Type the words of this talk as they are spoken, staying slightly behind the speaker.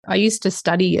I used to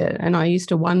study it and I used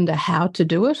to wonder how to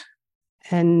do it.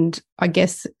 And I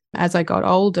guess as I got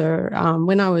older,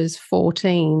 when I was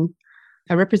 14,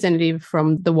 a representative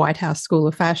from the White House School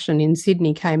of Fashion in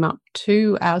Sydney came up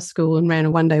to our school and ran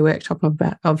a one-day workshop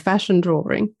of fashion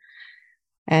drawing.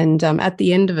 And at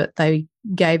the end of it, they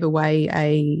gave away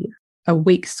a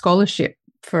week's scholarship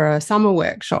for a summer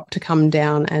workshop to come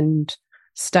down and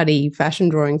study fashion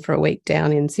drawing for a week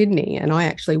down in Sydney. And I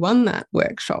actually won that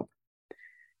workshop.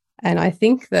 And I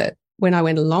think that when I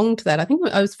went along to that, I think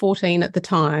I was 14 at the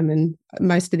time, and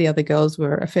most of the other girls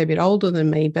were a fair bit older than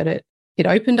me, but it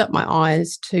opened up my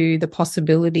eyes to the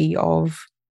possibility of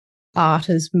art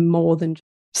as more than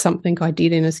something I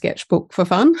did in a sketchbook for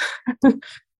fun.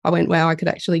 I went, wow, I could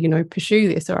actually, pursue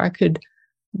this, or I could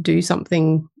do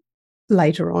something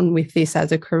later on with this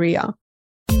as a career.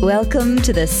 Welcome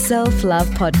to the Self-Love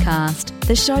Podcast,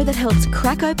 the show that helps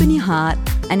crack open your heart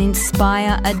and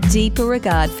inspire a deeper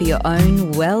regard for your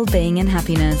own well-being and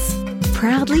happiness.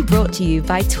 Proudly brought to you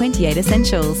by 28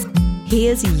 Essentials.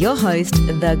 Here's your host,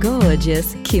 the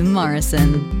gorgeous Kim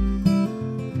Morrison.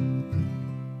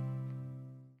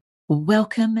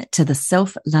 Welcome to the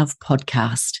Self-Love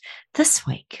Podcast. This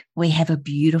week, we have a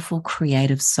beautiful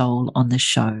creative soul on the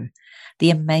show, the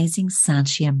amazing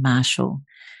Sanchia Marshall.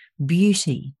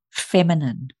 Beauty,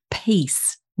 feminine,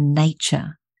 peace,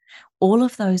 nature. All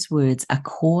of those words are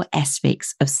core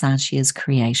aspects of Sanchia's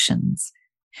creations.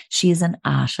 She is an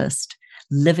artist.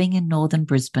 Living in northern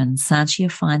Brisbane,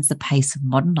 Sanchia finds the pace of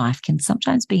modern life can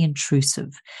sometimes be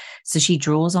intrusive, so she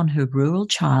draws on her rural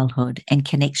childhood and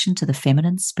connection to the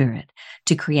feminine spirit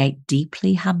to create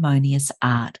deeply harmonious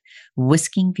art,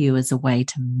 whisking viewers away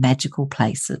to magical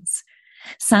places.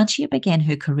 Sanchia began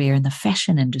her career in the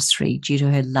fashion industry due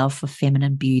to her love for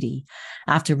feminine beauty.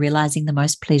 After realizing the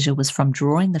most pleasure was from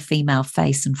drawing the female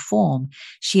face and form,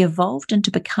 she evolved into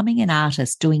becoming an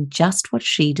artist doing just what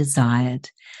she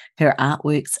desired. Her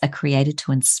artworks are created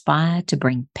to inspire, to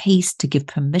bring peace, to give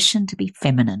permission to be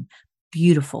feminine,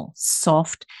 beautiful,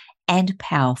 soft, and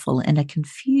powerful in a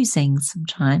confusing,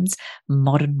 sometimes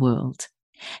modern world.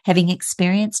 Having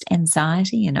experienced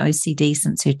anxiety and OCD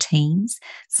since her teens,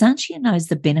 Sanchia knows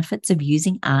the benefits of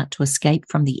using art to escape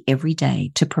from the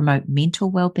everyday, to promote mental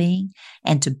well-being,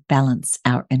 and to balance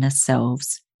our inner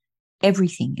selves.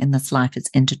 Everything in this life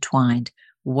is intertwined,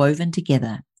 woven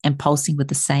together, and pulsing with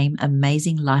the same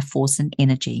amazing life force and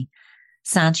energy.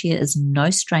 Sanchia is no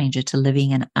stranger to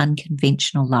living an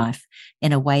unconventional life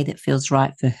in a way that feels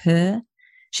right for her.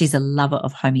 She's a lover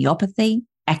of homeopathy,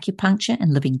 acupuncture,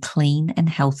 and living clean and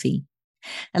healthy.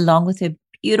 Along with her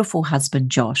beautiful husband,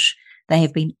 Josh, they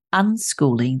have been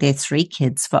unschooling their 3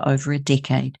 kids for over a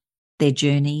decade. Their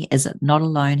journey is not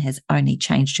alone has only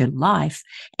changed her life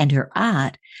and her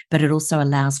art, but it also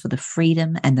allows for the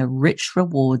freedom and the rich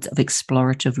rewards of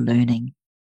explorative learning.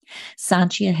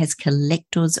 Sanchia has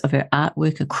collectors of her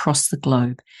artwork across the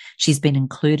globe. She's been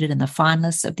included in the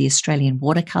finalists of the Australian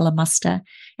Watercolour Muster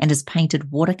and has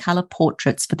painted watercolour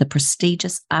portraits for the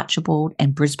prestigious Archibald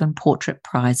and Brisbane Portrait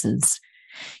Prizes.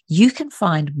 You can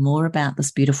find more about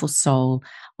this beautiful soul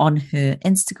on her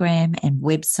Instagram and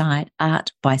website,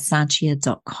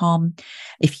 artbysanchia.com.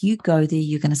 If you go there,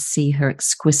 you're going to see her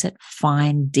exquisite,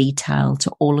 fine detail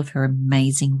to all of her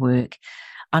amazing work.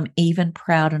 I'm even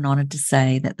proud and honored to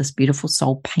say that this beautiful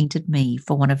soul painted me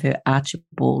for one of her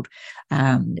Archibald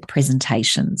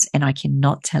presentations. And I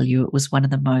cannot tell you, it was one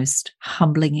of the most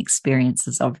humbling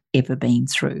experiences I've ever been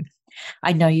through.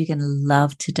 I know you're going to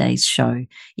love today's show.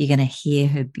 You're going to hear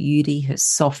her beauty, her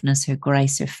softness, her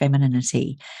grace, her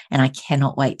femininity. And I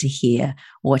cannot wait to hear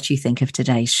what you think of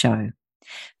today's show.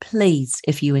 Please,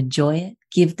 if you enjoy it,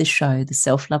 give the show, the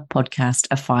Self-Love Podcast,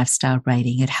 a 5-star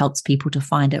rating. It helps people to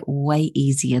find it way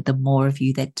easier, the more of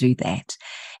you that do that.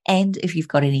 And if you've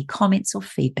got any comments or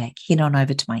feedback, head on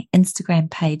over to my Instagram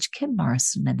page, Kim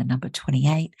Morrison and the number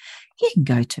 28. You can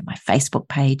go to my Facebook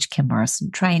page, Kim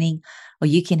Morrison Training, or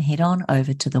you can head on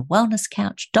over to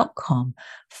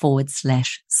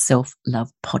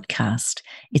thewellnesscouch.com/self-love podcast.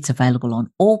 It's available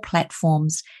on all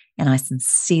platforms, and I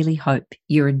sincerely hope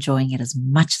you're enjoying it as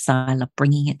much as I love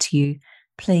bringing it to you.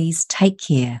 Please take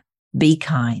care, be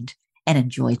kind, and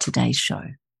enjoy today's show.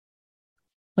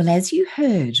 Well, as you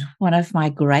heard, one of my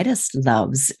greatest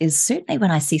loves is certainly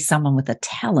when I see someone with a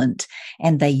talent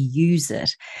and they use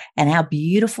it. And our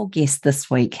beautiful guest this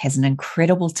week has an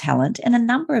incredible talent in a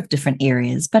number of different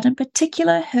areas, but in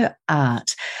particular, her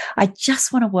art. I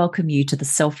just want to welcome you to the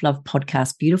Self-Love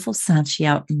Podcast, beautiful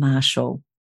Sanchia Marshall.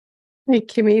 Hey,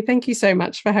 Kimmy, thank you so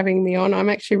much for having me on. I'm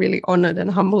actually really honoured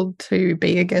and humbled to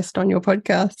be a guest on your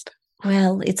podcast.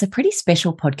 Well, it's a pretty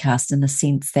special podcast in the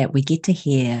sense that we get to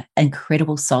hear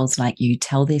incredible souls like you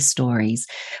tell their stories.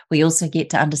 We also get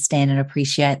to understand and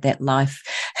appreciate that life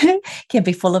can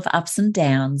be full of ups and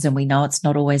downs, and we know it's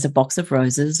not always a box of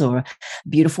roses or a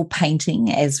beautiful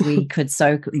painting as we could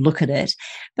so look at it.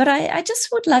 But I just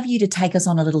would love you to take us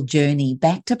on a little journey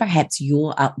back to perhaps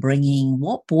your upbringing,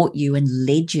 what brought you and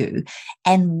led you,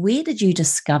 and where did you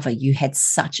discover you had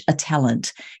such a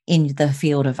talent in the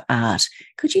field of art?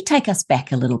 Could you take us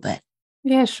back a little bit?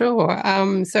 Yeah, sure.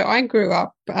 So I grew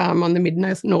up on the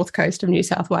mid-north coast of New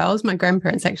South Wales. My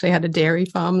grandparents actually had a dairy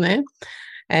farm there,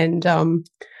 and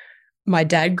my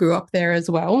dad grew up there as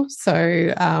well.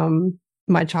 So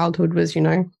my childhood was,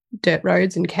 dirt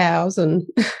roads and cows and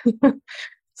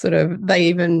sort of, they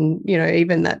even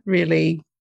that really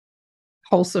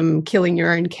wholesome killing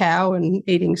your own cow and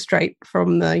eating straight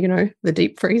from the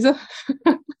deep freezer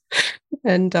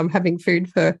and having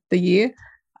food for the year.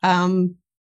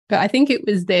 But I think it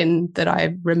was then that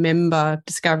I remember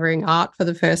discovering art for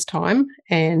the first time,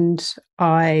 and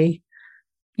I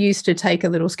used to take a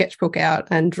little sketchbook out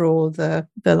and draw the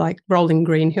like rolling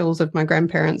green hills of my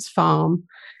grandparents' farm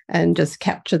and just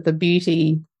capture the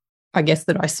beauty, I guess,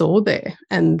 that I saw there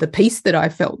and the peace that I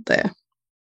felt there.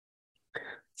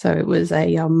 So it was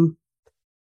a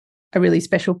really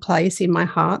special place in my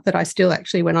heart that I still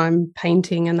actually, when I'm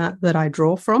painting and that I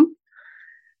draw from.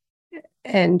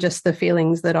 And just the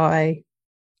feelings that I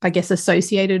guess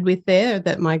associated with there,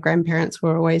 that my grandparents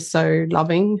were always so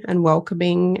loving and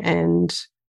welcoming, and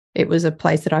it was a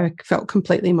place that I felt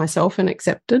completely myself and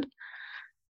accepted.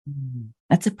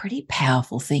 That's a pretty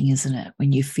powerful thing, isn't it?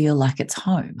 When you feel like it's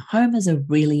home. Home is a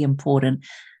really important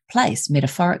place,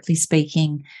 metaphorically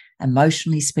speaking,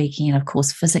 emotionally speaking, and of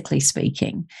course, physically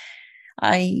speaking.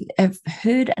 I have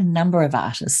heard a number of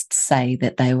artists say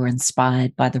that they were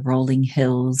inspired by the rolling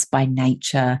hills, by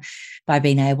nature, by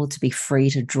being able to be free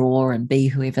to draw and be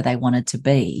whoever they wanted to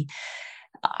be.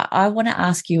 I want to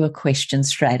ask you a question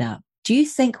straight up. Do you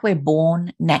think we're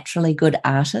born naturally good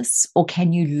artists, or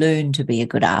can you learn to be a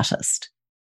good artist?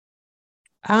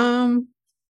 I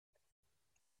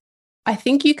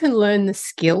think you can learn the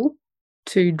skill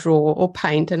to draw or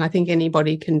paint, and I think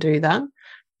anybody can do that.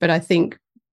 But I think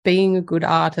being a good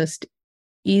artist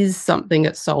is something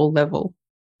at soul level.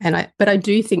 But I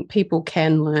do think people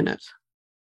can learn it.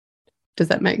 Does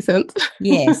that make sense?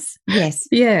 Yes, yes.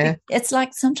 Yeah. It's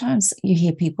like sometimes you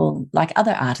hear people like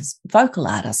other artists, vocal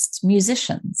artists,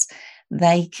 musicians,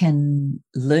 they can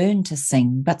learn to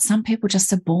sing, but some people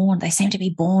just are born, they seem to be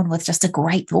born with just a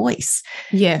great voice.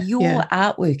 Yeah. Your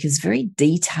artwork is very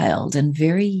detailed and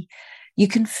you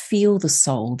can feel the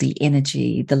soul, the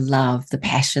energy, the love, the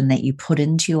passion that you put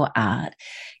into your art.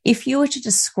 If you were to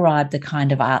describe the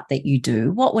kind of art that you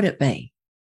do, what would it be?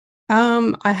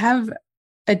 I have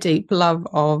a deep love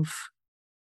of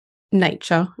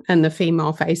nature and the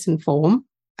female face and form.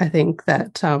 I think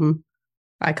that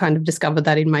I kind of discovered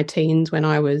that in my teens when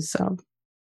I was sort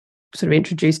of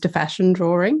introduced to fashion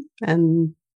drawing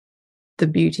and the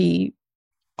beauty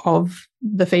of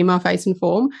the female face and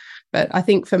form. But I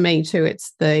think for me too,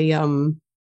 it's the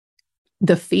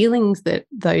feelings that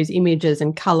those images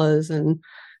and colours and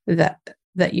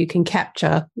that you can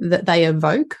capture, that they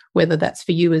evoke, whether that's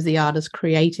for you as the artist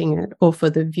creating it or for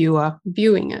the viewer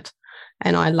viewing it.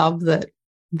 And I love that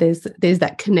there's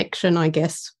that connection, I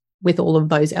guess, with all of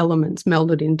those elements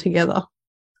melded in together.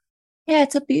 Yeah,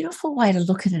 it's a beautiful way to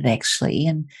look at it, actually.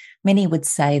 And many would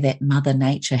say that Mother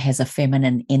Nature has a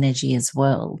feminine energy as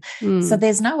well. So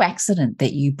there's no accident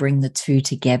that you bring the two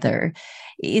together.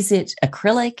 Is it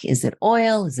acrylic? Is it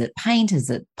oil? Is it paint? Is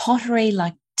it pottery?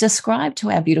 Like, describe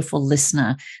to our beautiful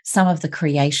listener some of the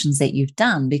creations that you've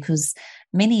done, because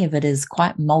many of it is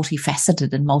quite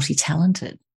multifaceted and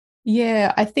multi-talented.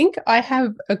 Yeah, I think I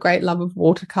have a great love of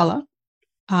watercolour,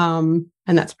 and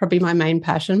that's probably my main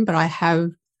passion, but I have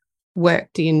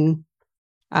worked in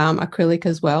acrylic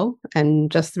as well,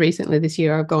 and just recently this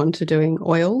year I've gone to doing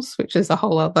oils, which is a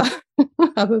whole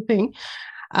other thing.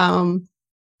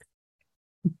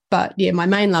 But yeah, my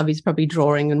main love is probably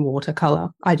drawing and watercolour.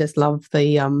 I just love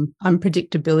the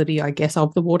unpredictability, I guess,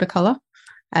 of the watercolour,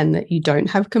 and that you don't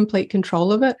have complete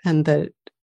control of it, and that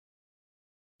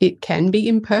it can be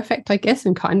imperfect, I guess,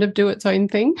 and kind of do its own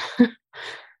thing.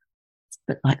 It's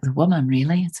a bit like the woman,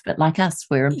 really. It's a bit like us.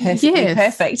 We're imperfectly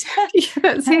perfect.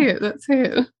 Yeah, that's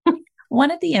it. One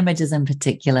of the images in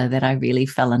particular that I really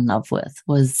fell in love with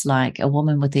was like a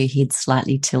woman with her head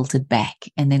slightly tilted back,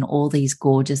 and then all these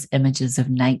gorgeous images of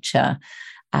nature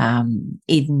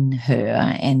in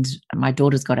her. And my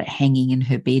daughter's got it hanging in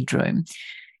her bedroom.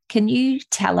 Can you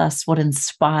tell us what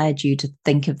inspired you to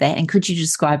think of that? And could you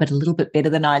describe it a little bit better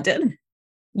than I did?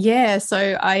 Yeah,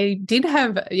 so I did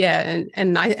have,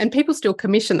 and people still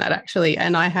commission that actually,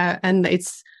 and I've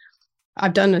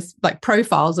done this like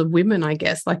profiles of women, I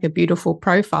guess, like a beautiful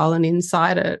profile, and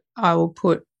inside it I will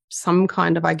put some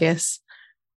kind of, I guess,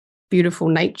 beautiful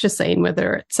nature scene,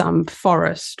 whether it's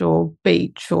forest or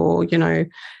beach or,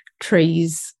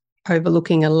 trees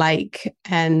overlooking a lake.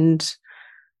 And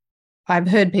I've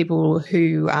heard people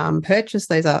who purchase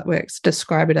those artworks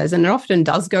describe it as, and it often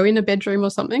does go in a bedroom or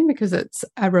something, because it's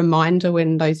a reminder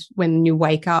when you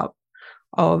wake up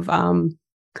of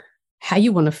how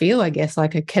you want to feel, I guess,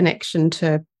 like a connection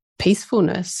to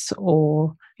peacefulness,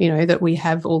 or, that we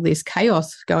have all this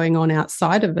chaos going on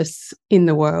outside of us in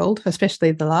the world,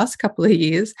 especially the last couple of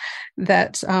years,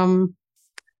 that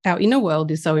our inner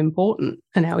world is so important,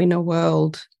 and our inner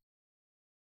world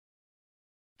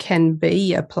can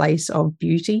be a place of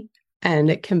beauty,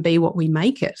 and it can be what we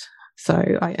make it. So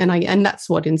and that's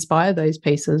what inspired those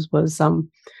pieces was,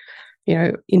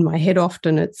 in my head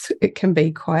often it can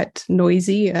be quite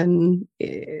noisy, and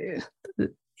it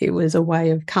was a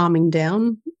way of calming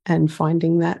down and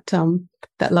finding that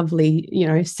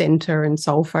lovely, center and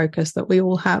soul focus that we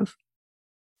all have.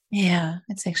 Yeah,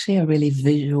 it's actually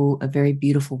a very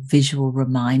beautiful visual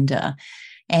reminder.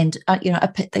 And,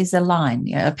 there's a line,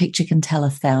 a picture can tell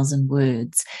 1,000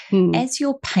 words. As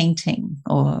you're painting,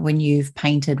 or when you've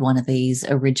painted one of these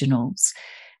originals,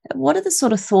 what are the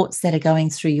sort of thoughts that are going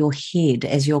through your head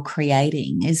as you're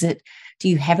creating? Do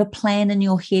you have a plan in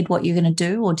your head what you're going to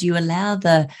do, or do you allow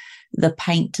the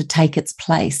paint to take its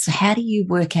place? How do you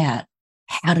work out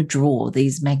how to draw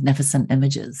these magnificent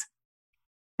images?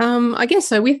 I guess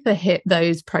so. With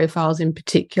those profiles in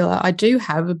particular, I do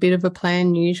have a bit of a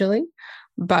plan usually,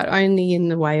 but only in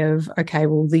the way of, okay,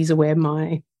 well, these are where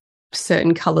my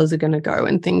certain colours are going to go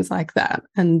and things like that.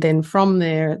 And then from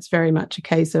there, it's very much a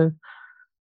case of,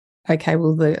 okay,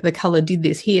 well, the colour did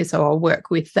this here, so I'll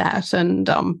work with that. And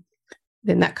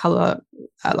then that colour,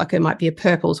 like it might be a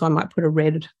purple, so I might put a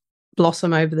red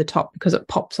blossom over the top because it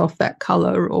pops off that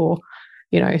colour, or,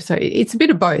 so it's a bit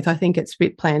of both. I think it's a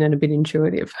bit planned and a bit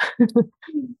intuitive.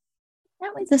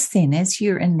 Not with this then, as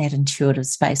you're in that intuitive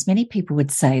space, many people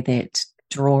would say that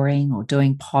drawing or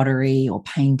doing pottery or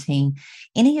painting,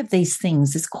 any of these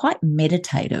things is quite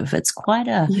meditative. It's quite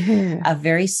a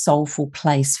very soulful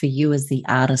place for you as the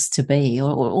artist to be,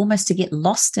 or almost to get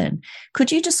lost in.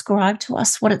 Could you describe to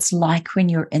us what it's like when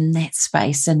you're in that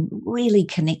space and really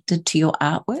connected to your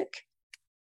artwork?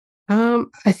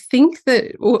 I think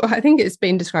it's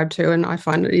been described too, and I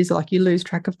find it is like you lose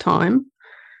track of time.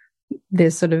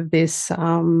 There's sort of this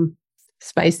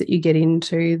space that you get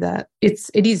into that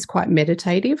it is quite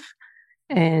meditative,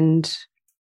 and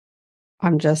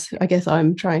I guess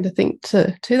I'm trying to think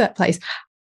to that place.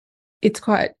 It's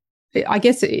quite, I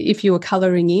guess if you were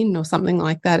colouring in or something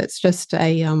like that, it's just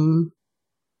I'd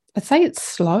say it's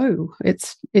slow.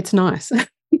 It's nice.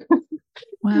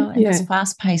 Well, in this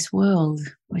fast-paced world,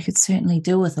 we could certainly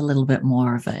do with a little bit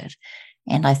more of it.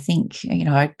 And I think,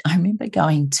 I remember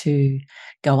going to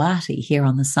Goarti here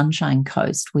on the Sunshine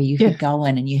Coast, where you could go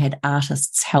in and you had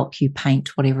artists help you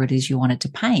paint whatever it is you wanted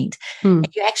to paint. And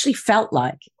you actually felt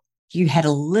like you had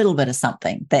a little bit of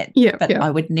something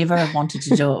I would never have wanted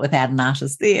to do it without an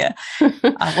artist there.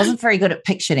 I wasn't very good at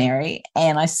Pictionary,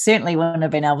 and I certainly wouldn't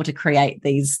have been able to create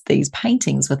these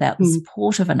paintings without the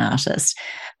support of an artist.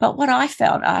 But what I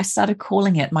felt, I started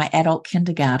calling it my adult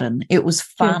kindergarten. It was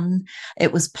fun.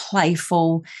 It was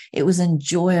playful. It was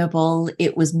enjoyable.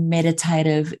 It was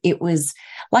meditative. It was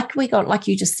like we got, like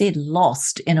you just said,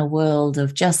 lost in a world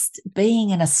of just being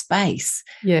in a space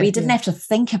where you didn't have to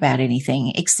think about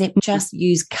anything except just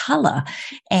use colour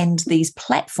and these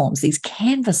platforms, these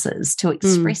canvases to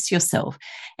express yourself.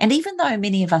 And even though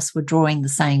many of us were drawing the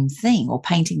same thing or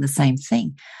painting the same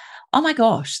thing, oh my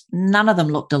gosh, none of them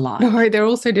looked alike. No, they're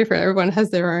all so different. Everyone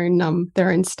has their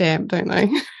own stamp, don't they?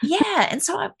 Yeah. And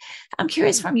so I'm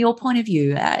curious from your point of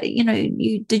view,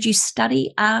 did you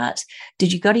study art?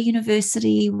 Did you go to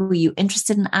university? Were you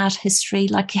interested in art history?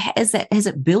 Like, has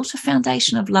it built a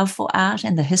foundation of love for art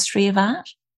and the history of art?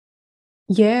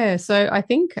 Yeah. So I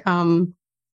think,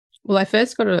 I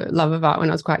first got a love of art when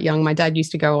I was quite young. My dad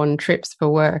used to go on trips for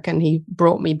work, and he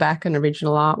brought me back an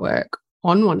original artwork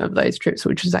on one of those trips,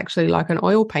 which was actually like an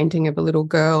oil painting of a little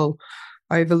girl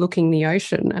overlooking the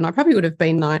ocean. And I probably would have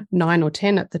been 9 or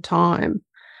 10 at the time.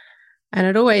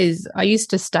 And I used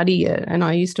to study it, and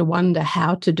I used to wonder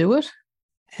how to do it.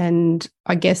 And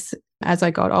I guess as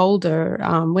I got older,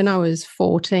 when I was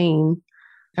 14,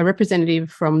 a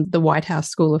representative from the White House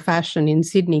School of Fashion in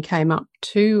Sydney came up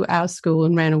to our school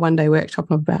and ran a one-day workshop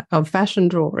of fashion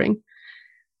drawing.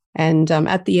 And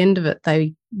at the end of it,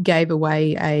 they gave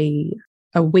away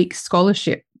a week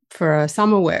scholarship for a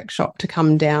summer workshop to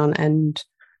come down and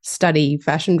study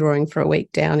fashion drawing for a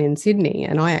week down in Sydney.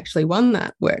 And I actually won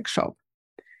that workshop.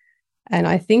 And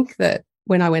I think that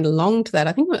when I went along to that,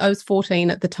 I think I was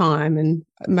 14 at the time, and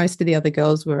most of the other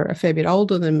girls were a fair bit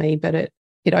older than me, but it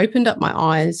opened up my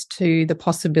eyes to the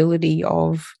possibility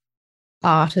of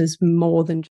art as more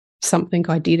than something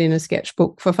I did in a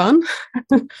sketchbook for fun.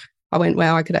 I went,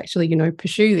 wow, I could actually,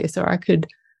 pursue this, or I could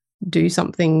do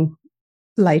something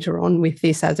later on with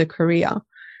this as a career.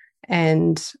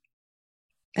 And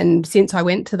since I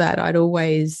went to that, I'd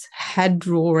always had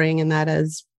drawing and that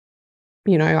as,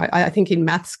 I think in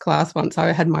maths class once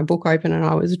I had my book open and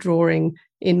I was drawing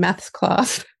in maths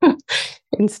class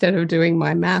instead of doing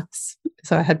my maths.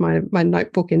 So I had my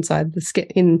notebook inside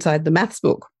the maths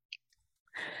book.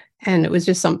 And it was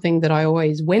just something that I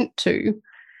always went to.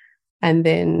 And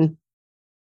then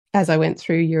as I went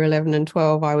through year 11 and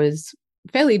 12, I was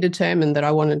fairly determined that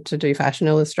I wanted to do fashion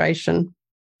illustration.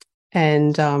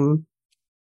 And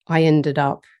I ended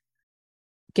up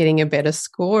getting a better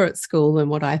score at school than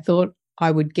what I thought I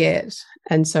would get.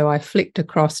 And so I flicked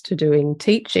across to doing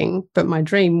teaching, but my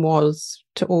dream was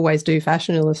to always do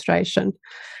fashion illustration.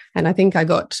 And I think I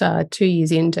got 2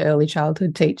 years into early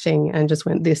childhood teaching and just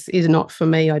went, this is not for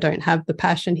me. I don't have the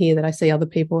passion here that I see other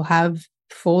people have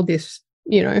for this,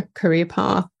 career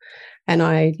path. And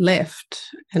I left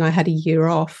and I had a year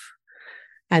off.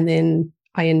 And then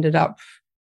I ended up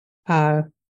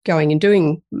going and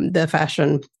doing the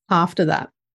fashion after that.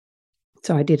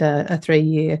 So I did a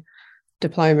 3-year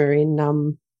diploma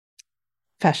in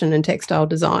fashion and textile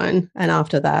design. And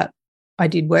after that, I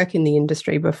did work in the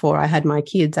industry before I had my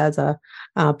kids as a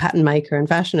pattern maker and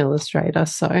fashion illustrator.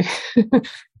 So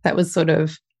that was sort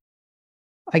of,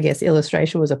 I guess,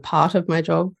 illustration was a part of my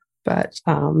job. But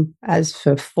as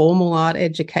for formal art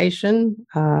education,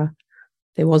 there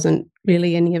wasn't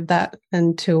really any of that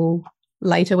until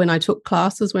later when I took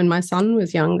classes when my son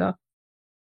was younger.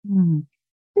 Mm.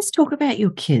 Let's talk about your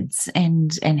kids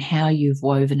and how you've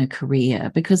woven a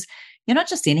career, because you're not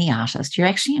just any artist, you're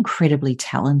actually incredibly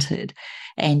talented,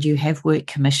 and you have work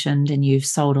commissioned and you've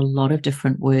sold a lot of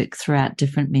different work throughout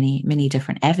many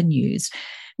different avenues.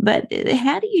 But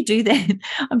how do you do that?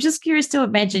 I'm just curious to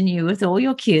imagine you with all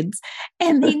your kids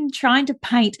and then trying to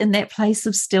paint in that place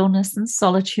of stillness and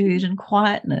solitude and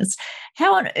quietness.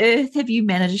 How on earth have you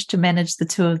managed to manage the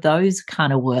two of those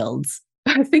kind of worlds?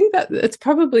 I think that it's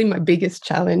probably my biggest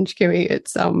challenge, Kimmy.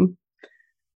 It's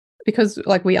because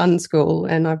we unschool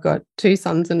and I've got 2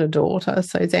 sons and a daughter.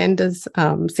 So Xander's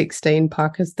 16,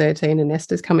 Parker's 13, and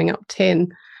Esther's coming up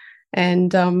 10.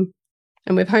 And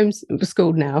we've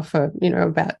homeschooled now for,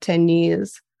 about 10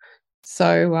 years.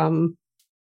 So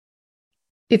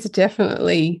it's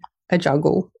definitely a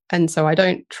juggle. And so I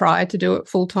don't try to do it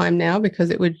full time now because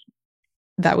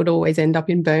that would always end up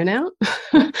in burnout.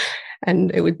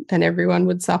 And everyone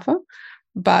would suffer.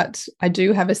 But I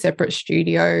do have a separate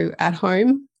studio at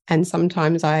home, and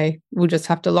sometimes I will just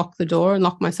have to lock the door and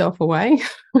lock myself away.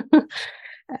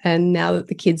 And now that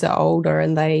the kids are older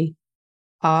and they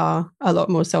are a lot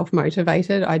more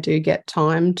self-motivated, I do get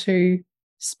time to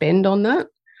spend on that.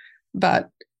 But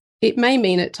it may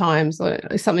mean at times,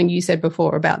 like something you said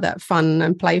before about that fun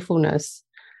and playfulness.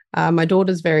 My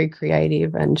daughter's very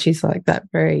creative and she's like that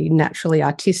very naturally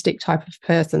artistic type of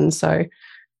person. So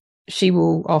she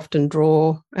will often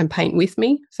draw and paint with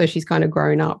me. So she's kind of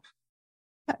grown up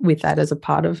with that as a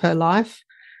part of her life.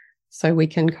 So we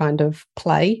can kind of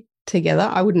play together.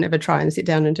 I would never try and sit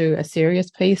down and do a serious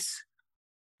piece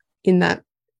in that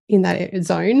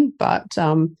zone, but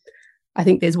I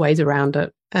think there's ways around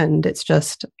it. And it's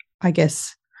just, I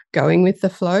guess, going with the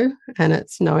flow, and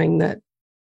it's knowing that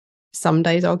some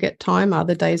days I'll get time,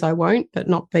 other days I won't, but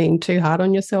not being too hard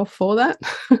on yourself for that.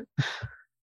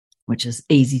 Which is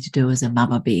easy to do as a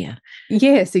mama bear.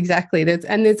 Yes, exactly.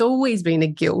 There's always been a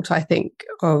guilt, I think,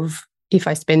 of if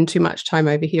I spend too much time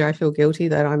over here, I feel guilty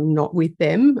that I'm not with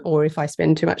them, or if I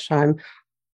spend too much time,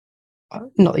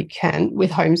 not that you can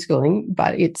with homeschooling,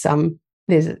 but it's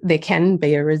there can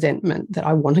be a resentment that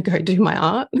I want to go do my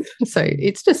art. So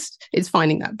it's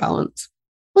finding that balance.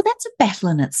 Well, that's a battle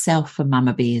in itself for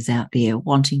mama bears out there,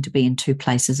 wanting to be in 2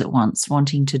 places at once,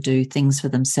 wanting to do things for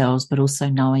themselves, but also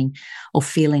knowing or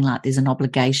feeling like there's an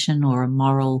obligation or a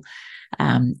moral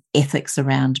ethics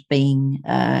around being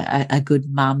a good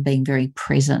mum, being very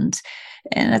present.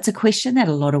 And it's a question that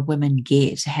a lot of women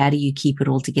get. How do you keep it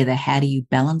all together? How do you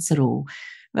balance it all?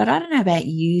 But I don't know about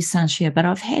you, Sanchia, but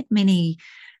I've had many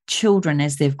children,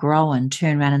 as they've grown,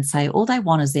 turn around and say all they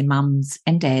want is their mums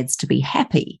and dads to be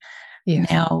happy.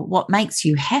 Yes. Now, what makes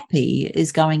you happy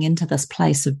is going into this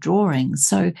place of drawing.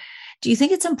 So do you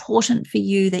think it's important for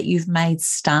you that you've made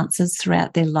stances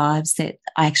throughout their lives that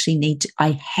I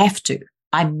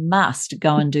must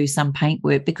go and do some paint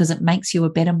work because it makes you a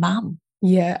better mum?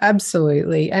 Yeah,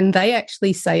 absolutely. And they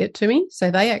actually say it to me.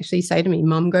 So they actually say to me,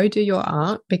 Mum, go do your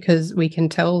art because we can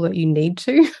tell that you need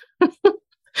to.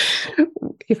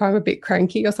 If I'm a bit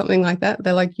cranky or something like that,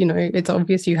 they're like, it's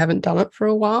obvious you haven't done it for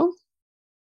a while.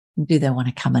 Do they want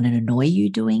to come in and annoy you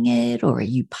doing it, or are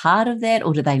you part of that,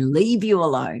 or do they leave you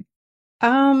alone?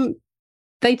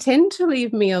 They tend to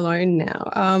leave me alone now.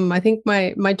 I think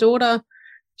my daughter,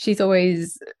 she's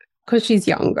always, because she's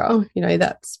younger,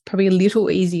 that's probably a little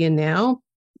easier now,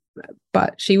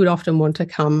 but she would often want to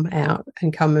come out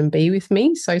and come and be with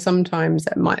me. So sometimes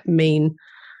that might mean,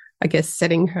 I guess,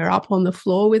 setting her up on the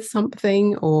floor with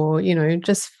something or,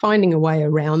 just finding a way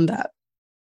around that.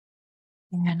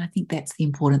 Yeah, and I think that's the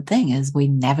important thing is we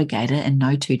navigate it and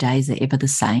no 2 days are ever the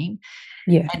same.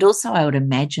 Yeah. And also I would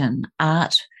imagine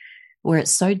art, where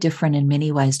it's so different in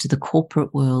many ways to the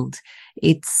corporate world,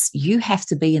 it's you have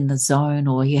to be in the zone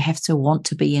or you have to want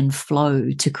to be in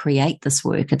flow to create this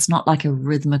work. It's not like a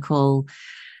rhythmical,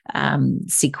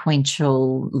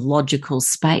 sequential, logical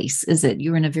space, is it?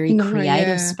 You're in a very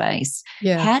creative space.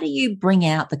 Yeah. How do you bring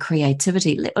out the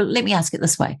creativity? Let me ask it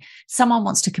this way. Someone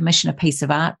wants to commission a piece of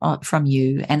art from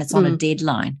you and it's on a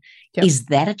deadline. Yep. Is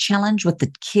that a challenge with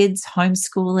the kids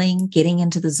homeschooling, getting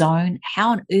into the zone? How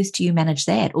on earth do you manage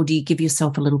that? Or do you give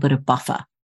yourself a little bit of buffer?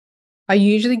 I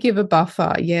usually give a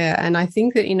buffer, yeah. And I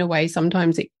think that in a way,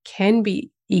 sometimes it can be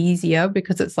easier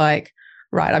because it's like,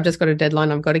 right, I've just got a deadline,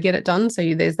 I've got to get it done. So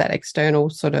there's that external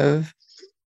sort of,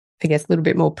 I guess, a little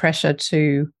bit more pressure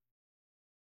to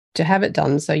have it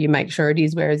done. So you make sure it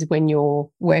is, whereas when you're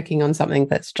working on something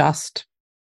that's just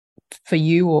for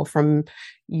you or from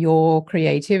your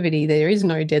creativity, there is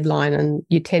no deadline and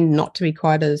you tend not to be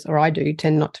quite as, or I do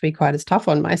tend not to be quite as tough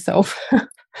on myself.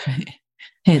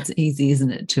 It's easy,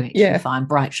 isn't it, to actually find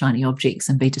bright, shiny objects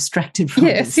and be distracted from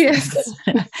Yes.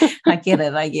 I get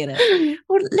it.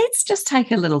 Well, let's just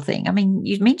take a little thing. I mean,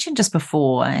 you mentioned just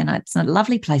before, and it's a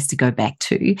lovely place to go back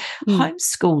to,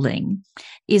 homeschooling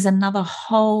is another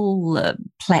whole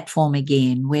platform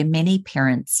again where many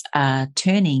parents are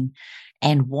turning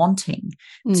and wanting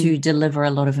to deliver a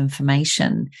lot of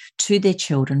information to their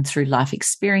children through life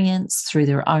experience, through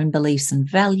their own beliefs and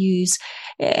values.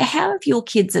 How have your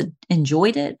kids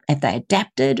enjoyed it? Have they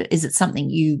adapted? Is it something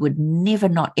you would never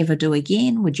not ever do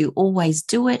again? Would you always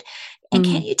do it? And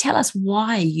can you tell us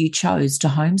why you chose to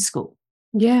homeschool?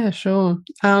 Yeah, sure.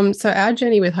 So our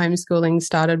journey with homeschooling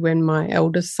started when my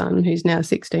eldest son, who's now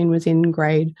 16, was in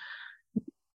grade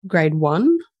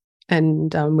 1.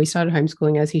 And we started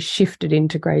homeschooling as he shifted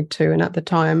into grade 2. And at the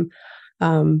time,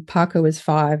 Parker was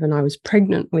 5 and I was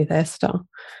pregnant with Esther.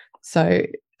 So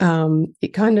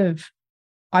it kind of,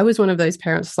 I was one of those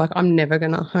parents like, I'm never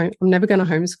going to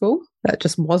homeschool. That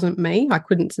just wasn't me. I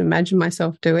couldn't imagine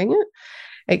myself doing it,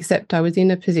 except I was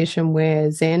in a position where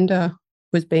Xander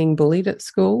was being bullied at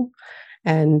school.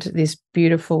 And this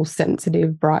beautiful,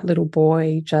 sensitive, bright little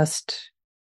boy just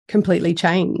completely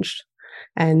changed.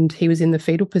 And he was in the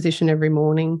fetal position every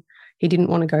morning. He didn't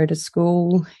want to go to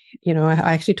school. I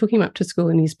actually took him up to school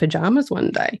in his pajamas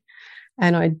one day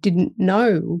and I didn't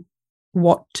know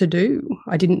what to do.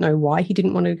 I didn't know why he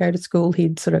didn't want to go to school.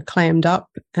 He'd sort of clammed up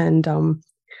and,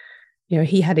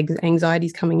 he had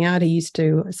anxieties coming out. He used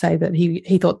to say that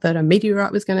he thought that a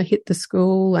meteorite was going to hit the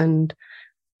school. And,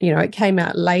 it came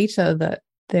out later that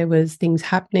there was things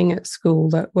happening at school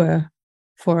that were,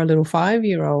 for a little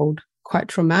 5-year-old, quite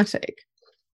traumatic.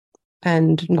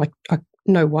 And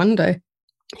no wonder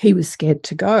he was scared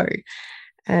to go.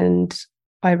 And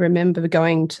I remember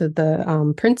going to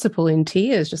the principal in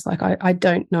tears, just like, I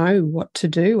don't know what to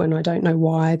do and I don't know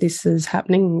why this is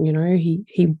happening.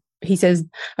 He says,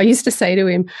 I used to say to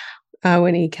him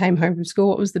when he came home from school,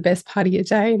 what was the best part of your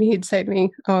day? And he'd say to me,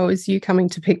 oh, it was you coming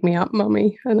to pick me up,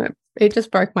 Mummy. And it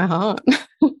just broke my heart.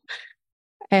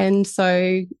 And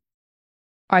so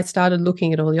I started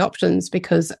looking at all the options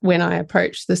because when I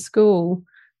approached the school,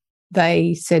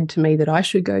 they said to me that I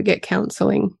should go get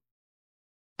counselling.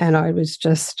 And I was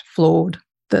just floored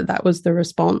that that was the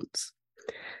response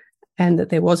and that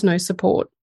there was no support.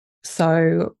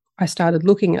 So I started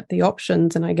looking at the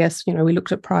options and I guess, we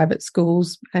looked at private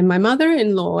schools and my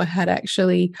mother-in-law had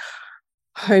actually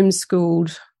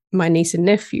homeschooled my niece and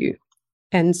nephew.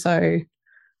 And so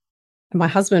my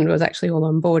husband was actually all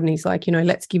on board and he's like,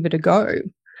 let's give it a go.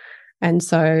 And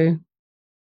so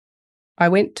I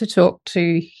went to talk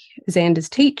to Xander's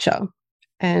teacher,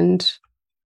 and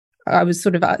I was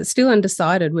sort of still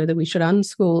undecided whether we should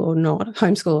homeschool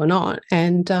or not.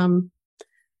 And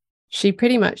she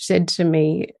pretty much said to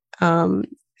me,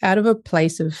 out of a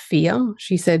place of fear,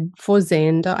 she said, for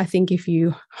Xander, I think if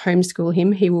you homeschool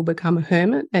him, he will become a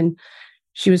hermit. And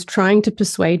she was trying to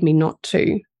persuade me not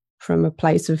to, from a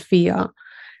place of fear.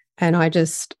 And I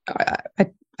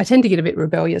tend to get a bit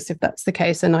rebellious if that's the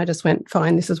case. And I just went,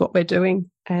 fine, this is what we're doing.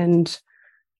 And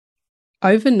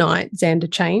overnight,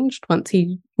 Xander changed once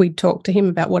we'd talked to him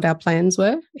about what our plans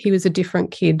were. He was a different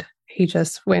kid. He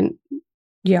just went,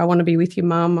 yeah, I want to be with you,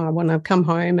 Mum. I want to come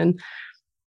home. And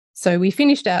so we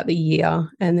finished out the year.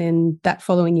 And then that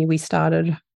following year, we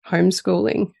started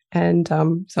homeschooling. And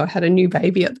so I had a new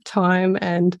baby at the time.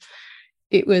 And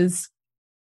it was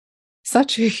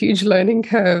such a huge learning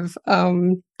curve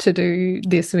to do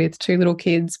this with two little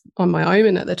kids on my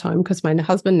own at the time, because my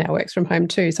husband now works from home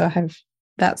too. So I have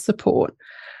that support.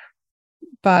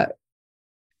 But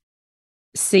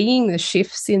seeing the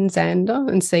shifts in Xander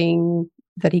and seeing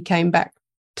that he came back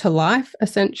to life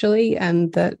essentially,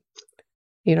 and that,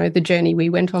 you know, the journey we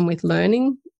went on with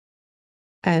learning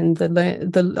and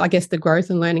I guess the growth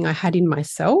and learning I had in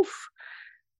myself,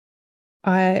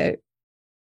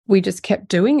 we just kept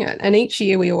doing it. And each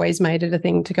year we always made it a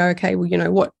thing to go, okay, well, you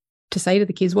know, what to say to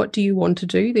the kids, what do you want to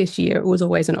do this year? It was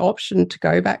always an option to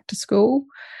go back to school.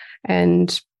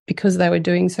 And because they were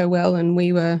doing so well and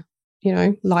we were, you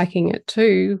know, liking it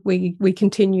too, we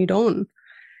continued on.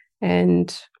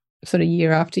 And sort of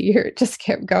year after year, it just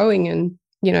kept going. And,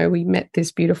 you know, we met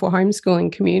this beautiful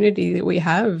homeschooling community that we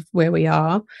have where we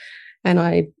are. And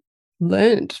I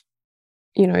learned,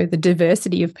 you know, the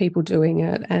diversity of people doing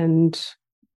it and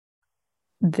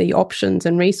the options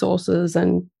and resources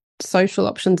and social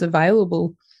options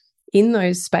available in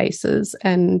those spaces.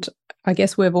 And I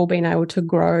guess we've all been able to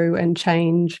grow and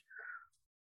change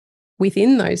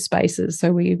within those spaces.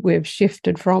 So we've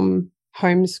shifted from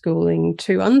homeschooling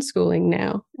to unschooling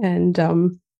now. And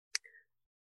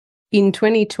in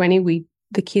 2020,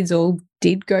 the kids all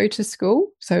did go to school.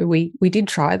 So we did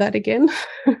try that again,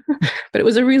 but it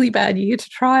was a really bad year to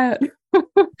try it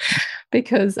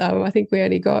because I think we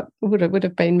only would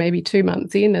have been maybe 2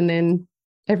 months in, and then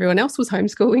everyone else was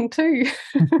homeschooling too.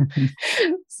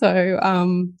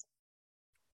 So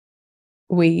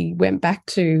we went back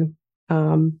to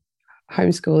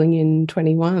homeschooling in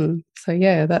 21. So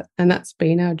yeah, that's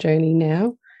been our journey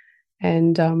now.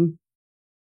 And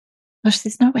gosh,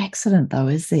 there's no accident though,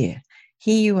 is there?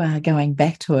 Here you are going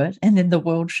back to it, and then the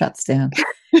world shuts down,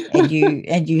 and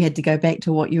you had to go back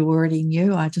to what you already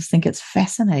knew. I just think it's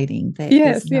fascinating that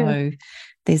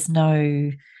there's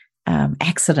no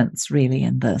accidents really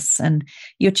in this. And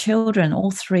your children, all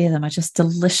three of them, are just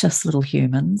delicious little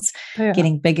humans,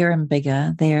 getting bigger and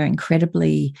bigger. They're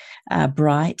incredibly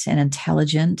bright and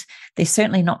intelligent. They're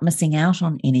certainly not missing out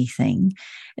on anything.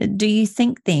 Do you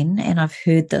think then, and I've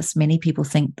heard this, many people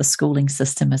think the schooling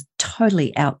system is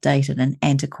totally outdated and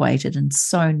antiquated and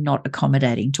so not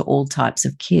accommodating to all types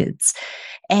of kids.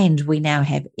 And we now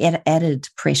have added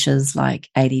pressures like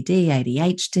ADD,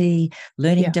 ADHD,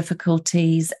 learning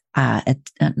difficulties,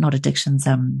 not addictions,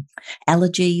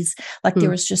 allergies. Like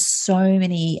there is just so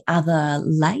many other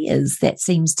layers that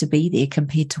seems to be there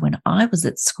compared to when I was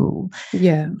at school.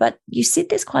 Yeah. But you said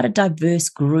there's quite a diverse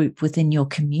group within your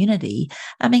community.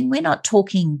 I mean, we're not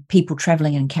talking people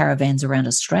traveling in caravans around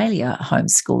Australia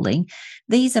homeschooling.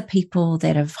 These are people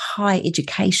that have high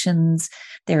educations.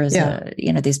 There is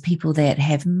there's people that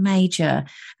have major,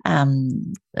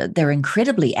 they're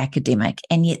incredibly academic,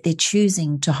 and yet they're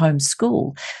choosing to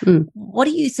homeschool. What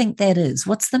do you think that is?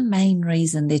 What's the main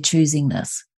reason they're choosing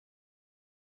this?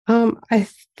 I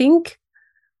think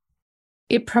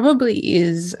it probably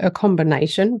is a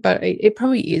combination, but it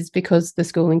probably is because the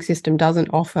schooling system doesn't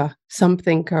offer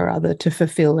something or other to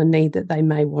fulfill a need that they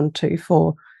may want to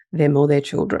for them or their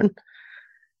children.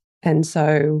 And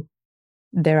so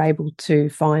they're able to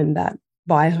find that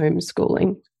by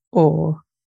homeschooling or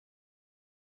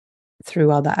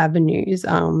through other avenues.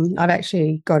 I've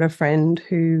actually got a friend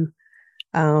who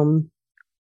her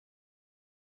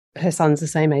son's the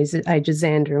same age as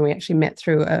Xander, and we actually met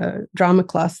through a drama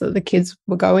class that the kids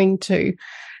were going to.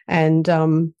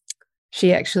 And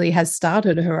she actually has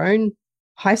started her own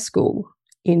high school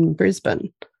in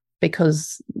Brisbane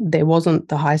because there wasn't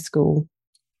the high school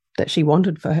that she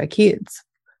wanted for her kids.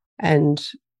 And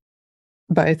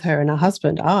both her and her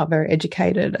husband are very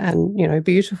educated and, you know,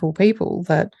 beautiful people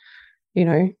that, you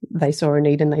know, they saw a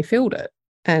need and they filled it.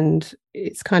 And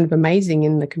it's kind of amazing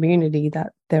in the community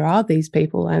that there are these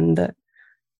people, and that,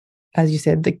 as you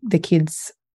said, the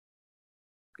kids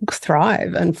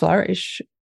thrive and flourish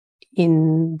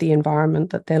in the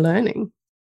environment that they're learning.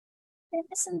 And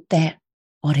isn't that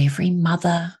what every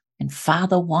mother and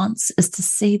father wants, is to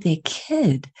see their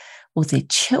kid or their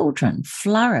children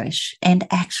flourish and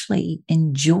actually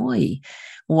enjoy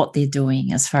what they're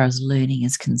doing as far as learning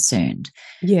is concerned?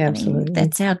 Yeah, I mean, absolutely.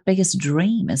 that's our biggest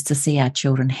dream, is to see our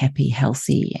children happy,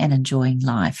 healthy, and enjoying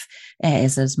life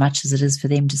as much as it is for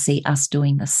them to see us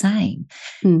doing the same.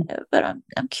 But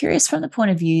I'm curious from the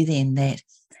point of view then that,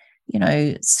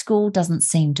 school doesn't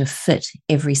seem to fit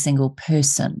every single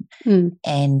person.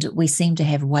 And we seem to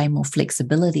have way more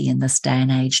flexibility in this day and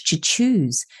age to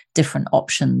choose different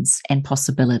options and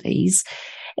possibilities.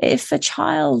 If a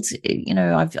child,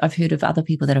 I've heard of other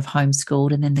people that have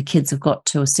homeschooled, and then the kids have got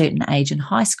to a certain age in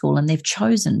high school and they've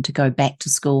chosen to go back to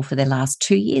school for their last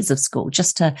 2 years of school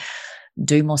just to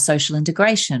do more social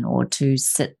integration, or to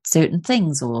sit certain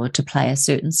things, or to play a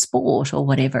certain sport or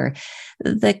whatever.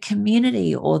 The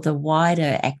community or the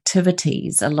wider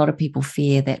activities, a lot of people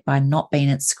fear that by not being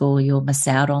at school, you'll miss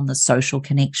out on the social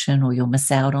connection, or you'll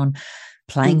miss out on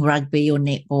playing rugby or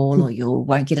netball, or you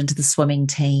won't get into the swimming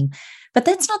team. But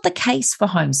that's not the case for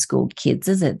homeschooled kids,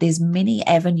 is it? There's many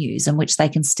avenues in which they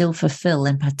can still fulfill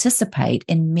and participate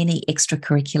in many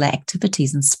extracurricular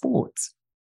activities and sports.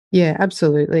 Yeah,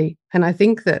 absolutely. And I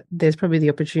think that there's probably the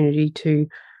opportunity to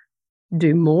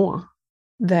do more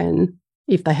than,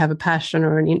 if they have a passion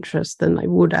or an interest, than they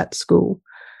would at school.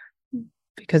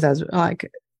 Because it's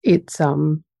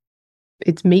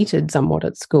metered somewhat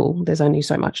at school. There's only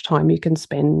so much time you can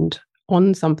spend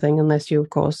on something, unless you, of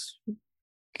course,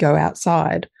 go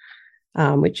outside,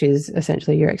 which is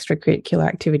essentially your extracurricular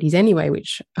activities anyway,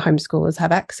 which homeschoolers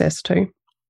have access to.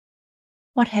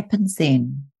 What happens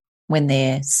then when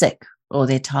they're sick, or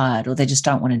they're tired, or they just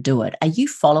don't want to do it? Are you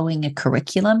following a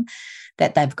curriculum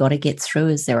that they've got to get through?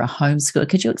 Is there a homeschool?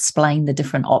 Could you explain the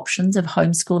different options of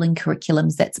homeschooling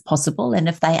curriculums that's possible? And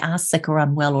if they are sick or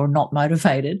unwell or not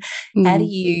motivated, how do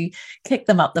you kick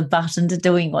them up the butt into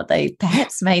doing what they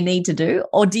perhaps may need to do,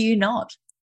 or do you not?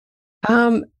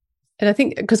 And I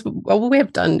think, because we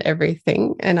have done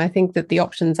everything, and I think that the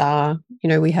options are,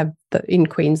 we have in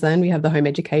Queensland, we have the home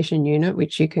education unit,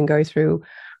 which you can go through,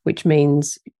 which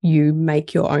means you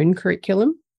make your own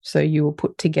curriculum. So you will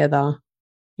put together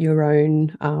your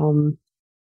own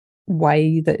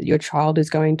way that your child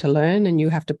is going to learn, and you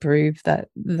have to prove that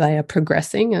they are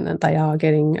progressing and that they are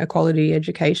getting a quality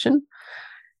education.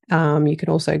 You can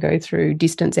also go through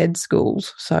distance ed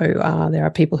schools. So there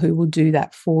are people who will do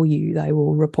that for you. They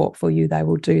will report for you. They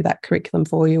will do that curriculum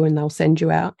for you, and they'll send you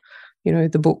out,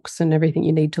 the books and everything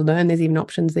you need to learn. There's even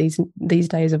options these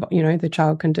days of, the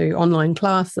child can do online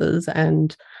classes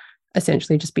and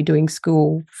essentially just be doing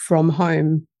school from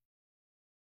home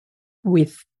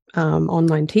with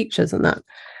online teachers and that.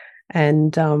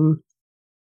 And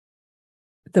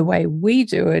the way we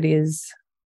do it is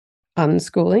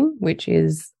unschooling, which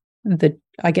is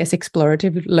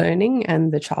explorative learning,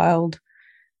 and the child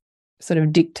sort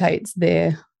of dictates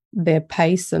their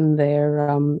pace and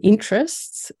their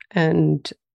interests.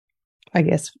 And I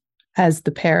guess as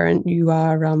the parent, you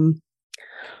are,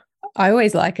 I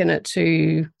always liken it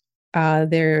to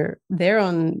they're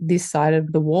on this side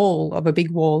of the wall, of a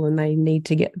big wall, and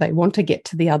they want to get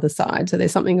to the other side. So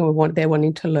there's something they're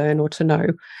wanting to learn or to know,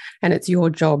 and it's your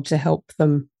job to help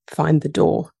them find the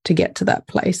door to get to that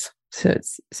place. So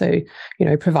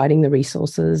providing the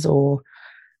resources or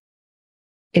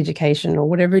education or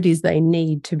whatever it is they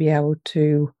need to be able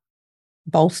to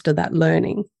bolster that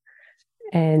learning.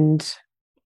 And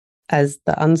as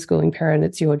the unschooling parent,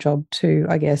 it's your job to,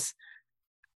 I guess,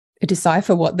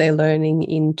 decipher what they're learning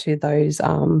into those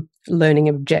learning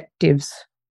objectives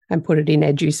and put it in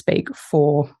EduSpeak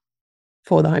for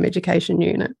the home education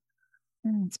unit.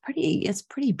 It's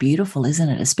pretty beautiful, isn't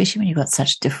it? Especially when you've got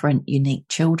such different, unique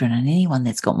children, and anyone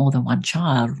that's got more than one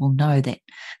child will know that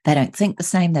they don't think the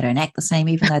same, they don't act the same,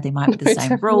 even though they might be the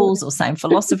same rules or same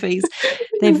philosophies.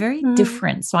 They're very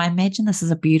different. So I imagine this is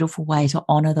a beautiful way to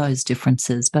honour those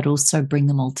differences, but also bring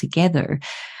them all together.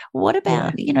 What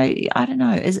about, I don't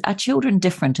know, are children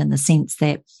different in the sense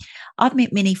that I've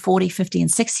met many 40, 50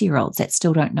 and 60-year-olds that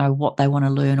still don't know what they want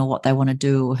to learn or what they want to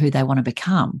do or who they want to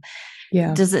become?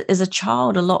 Yeah. Is a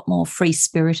child a lot more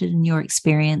free-spirited in your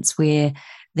experience, where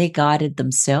they're guided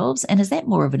themselves? And is that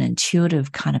more of an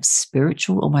intuitive kind of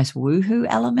spiritual, almost woohoo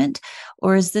element?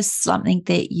 Or is this something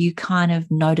that you kind of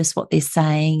notice what they're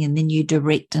saying and then you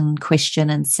direct and question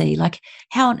and see, like,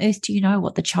 how on earth do you know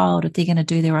what the child, if they're going to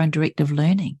do their own directive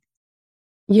learning?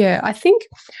 Yeah, I think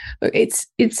it's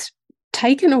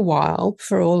taken a while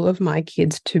for all of my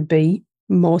kids to be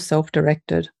more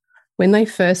self-directed. when they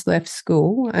first left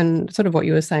school, and sort of what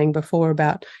you were saying before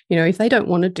about, if they don't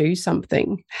want to do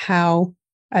something, how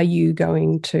are you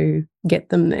going to get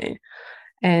them there?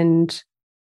 And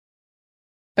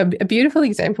a beautiful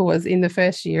example was in the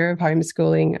first year of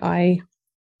homeschooling,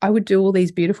 I would do all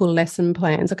these beautiful lesson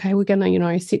plans. Okay, we're going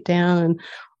to, sit down,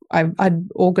 and I'd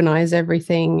organize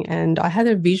everything. And I had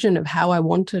a vision of how I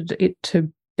wanted it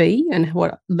to be and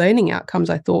what learning outcomes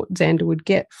I thought Xander would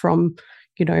get from,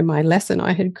 my lesson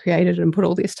I had created and put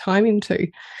all this time into.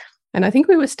 And I think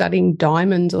we were studying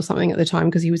diamonds or something at the time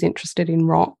because he was interested in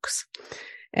rocks.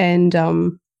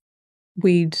 And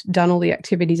we'd done all the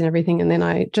activities and everything. And then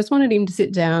I just wanted him to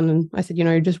sit down, and I said,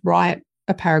 just write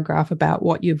a paragraph about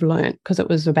what you've learned, because it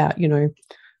was about,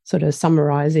 sort of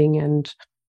summarizing and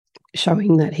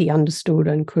showing that he understood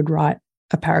and could write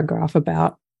a paragraph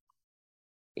about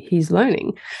his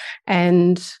learning.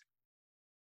 And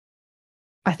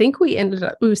I think we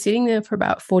were sitting there for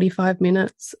about 45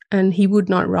 minutes and he would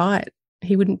not write.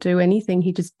 He wouldn't do anything.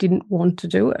 He just didn't want to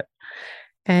do it.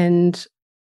 And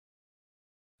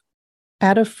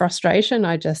out of frustration,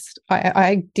 I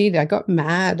got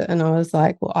mad, and I was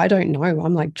like, well, I don't know.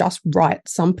 I'm like, just write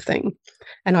something.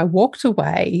 And I walked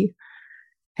away,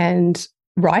 and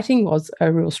writing was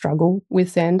a real struggle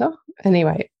with Xander.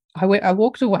 Anyway, I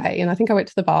walked away, and I think I went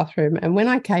to the bathroom, and when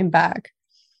I came back,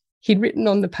 he'd written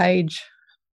on the page,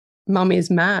 "Mum is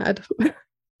mad."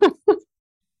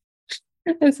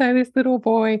 And so this little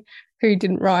boy who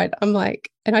didn't write, I'm like,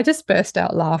 and I just burst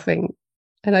out laughing.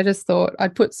 And I just thought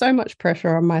I'd put so much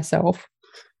pressure on myself.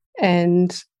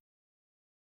 And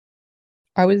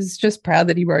I was just proud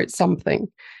that he wrote something.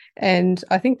 And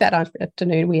I think that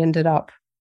afternoon we ended up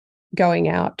going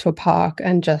out to a park,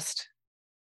 and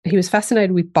he was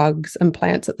fascinated with bugs and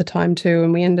plants at the time too.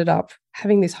 And we ended up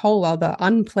having this whole other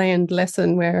unplanned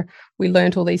lesson where we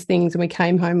learnt all these things, and we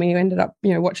came home and we ended up,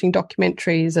 watching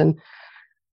documentaries. And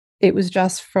it was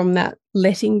just from that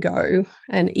letting go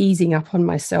and easing up on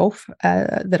myself,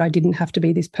 that I didn't have to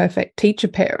be this perfect teacher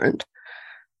parent,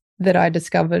 that I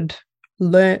discovered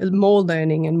more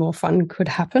learning and more fun could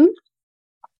happen.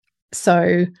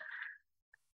 So,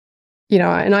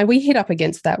 and we hit up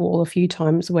against that wall a few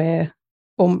times where,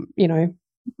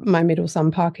 my middle son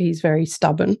Parker, he's very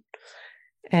stubborn.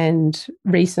 And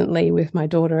recently with my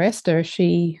daughter Esther,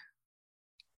 she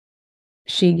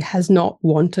has not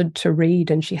wanted to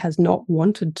read, and she has not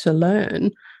wanted to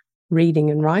learn reading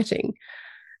and writing.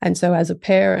 And so as a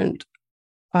parent,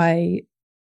 your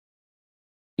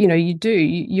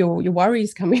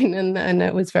worries come in, and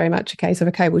it was very much a case of,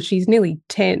 okay, well, she's nearly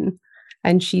 10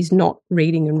 and she's not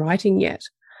reading and writing yet.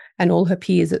 And all her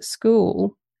peers at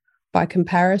school, by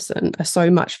comparison, are so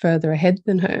much further ahead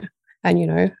than her.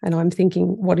 And, and I'm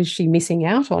thinking, what is she missing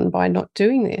out on by not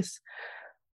doing this?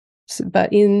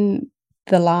 But in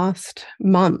the last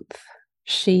month,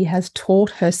 she has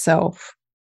taught herself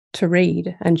to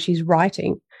read, and she's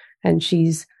writing, and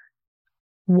she's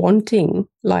wanting,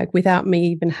 like, without me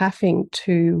even having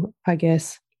to, I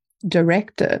guess,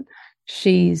 direct it,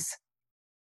 she's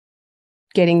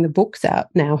getting the books out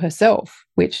now herself,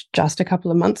 which just a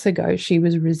couple of months ago she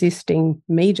was resisting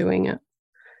me doing it.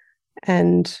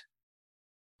 And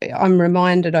I'm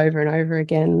reminded over and over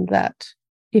again that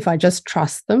if I just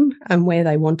trust them and where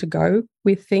they want to go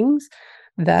with things,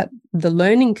 that the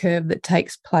learning curve that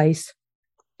takes place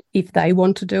if they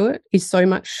want to do it is so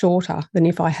much shorter than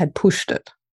if I had pushed it.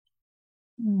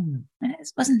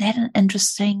 Wasn't that an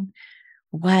interesting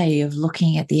way of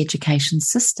looking at the education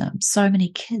system? So many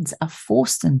kids are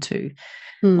forced into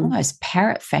almost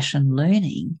parrot fashion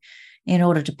learning in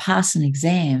order to pass an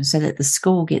exam so that the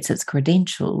school gets its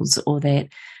credentials, or that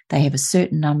they have a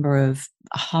certain number of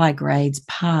high grades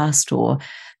passed, or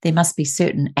there must be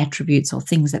certain attributes or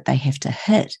things that they have to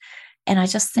hit. And I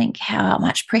just think how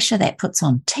much pressure that puts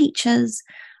on teachers,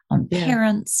 on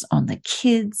parents, on the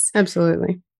kids.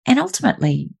 Absolutely. And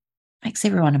ultimately makes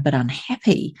everyone a bit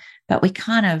unhappy, but we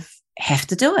kind of have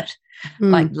to do it.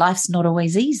 Like, life's not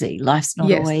always easy. Life's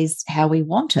not always how we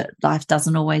want it. Life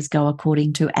doesn't always go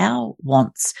according to our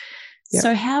wants. Yep.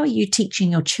 So how are you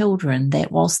teaching your children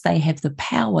that whilst they have the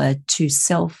power to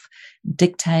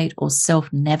self-dictate or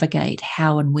self-navigate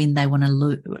how and when they want to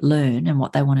learn and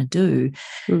what they want to do,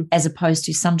 as opposed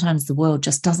to sometimes the world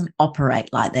just doesn't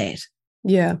operate like that?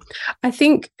 Yeah, I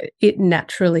think it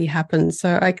naturally happens.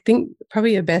 So I think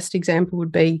probably a best example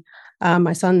would be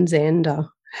my son Xander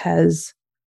has,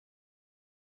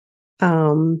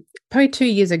 probably 2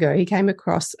 years ago, he came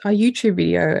across a YouTube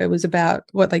video. It was about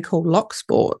what they call lock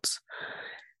sports.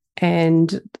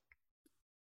 And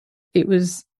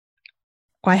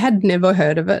I had never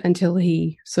heard of it until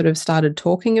he sort of started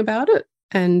talking about it.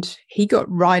 and he got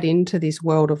right into this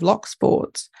world of lock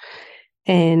sports.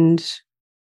 And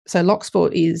so lock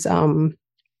sport is,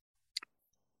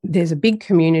 there's a big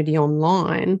community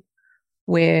online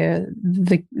where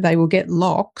they will get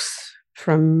locks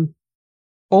from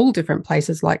all different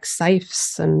places, like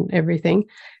safes and everything,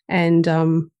 and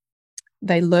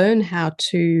they learn how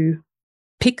to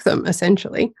pick them,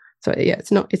 essentially. So yeah,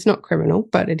 it's not criminal,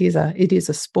 but it is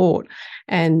a sport.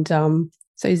 And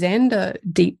so Xander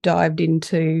deep dived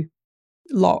into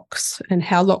locks and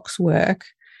how locks work,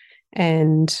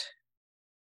 and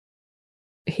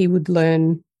he would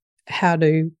learn how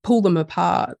to pull them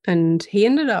apart. And he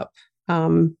ended up,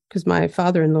 because my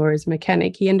father-in-law is a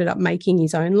mechanic, he ended up making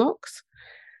his own locks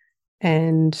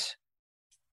and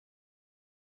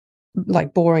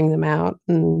like boring them out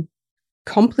and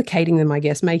complicating them, I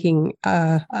guess, making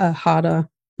it harder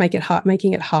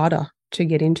to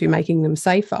get into, making them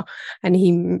safer. And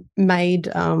he made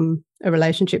a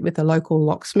relationship with a local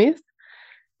locksmith.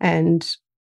 And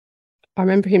I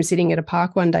remember him sitting at a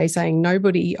park one day saying,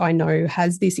 nobody I know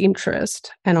has this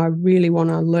interest and I really want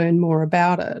to learn more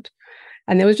about it.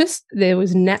 And there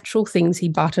was natural things he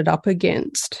butted up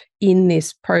against in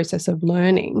this process of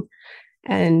learning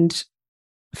and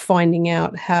finding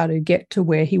out how to get to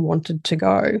where he wanted to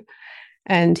go.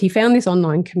 And he found this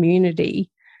online community,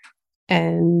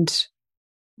 and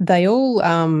they all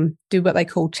do what they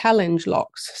call challenge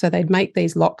locks. So they'd make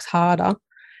these locks harder.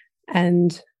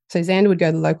 And so Xander would go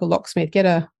to the local locksmith, get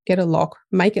a lock,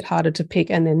 make it harder to pick,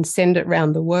 and then send it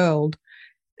around the world.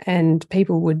 And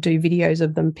people would do videos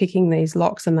of them picking these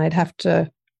locks, and they'd have to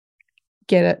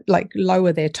get it, like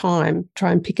lower their time,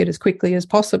 try and pick it as quickly as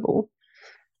possible.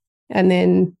 And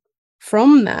then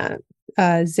from that,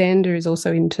 Xander is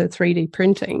also into 3D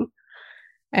printing,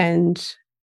 and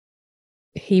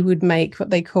he would make what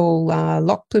they call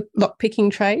lock picking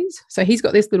trays. So he's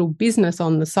got this little business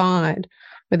on the side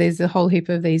where there's a whole heap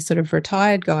of these sort of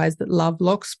retired guys that love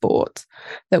lock sports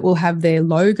that will have their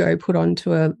logo put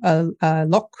onto a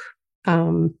lock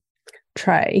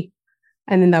tray,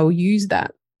 and then they will use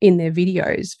that in their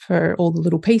videos for all the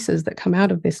little pieces that come out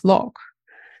of this lock.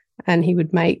 And he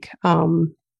would make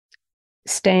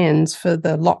stands for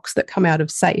the locks that come out of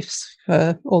safes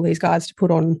for all these guys to put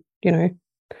on,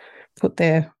 put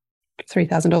their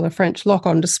 $3,000 French lock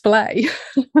on display.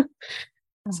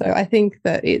 So I think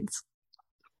that it's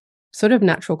sort of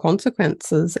natural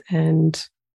consequences. And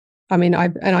I mean,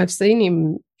 I've seen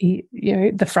him,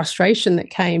 the frustration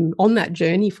that came on that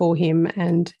journey for him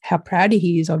and how proud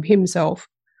he is of himself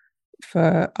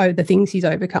for the things he's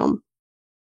overcome.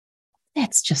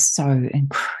 That's just so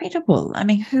incredible. I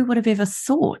mean, who would have ever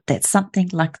thought that something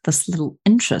like this little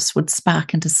interest would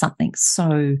spark into something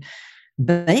so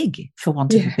big, for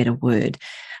want of a better word?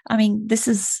 I mean, this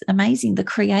is amazing. The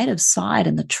creative side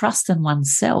and the trust in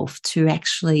oneself to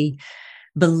actually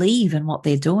believe in what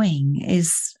they're doing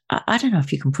is, I don't know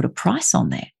if you can put a price on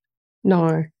that.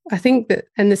 No, I think that,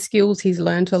 and the skills he's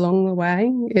learned along the way,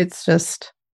 it's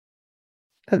just,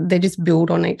 they just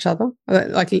build on each other.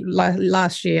 Like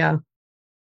last year,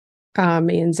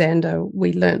 me and Xander,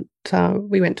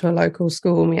 we went to a local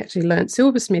school and we actually learnt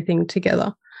silversmithing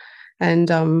together.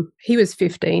 And he was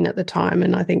 15 at the time,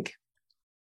 and I think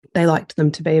they liked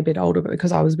them to be a bit older, but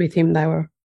because I was with him, they were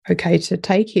okay to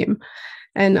take him.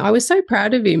 And I was so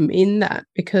proud of him in that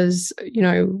because,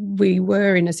 we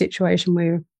were in a situation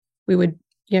where we would,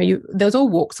 there was all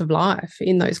walks of life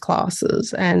in those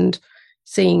classes, and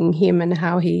seeing him and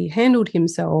how he handled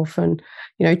himself and,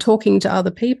 talking to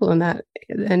other people and that,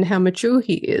 and how mature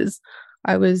he is,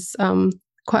 I was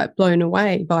quite blown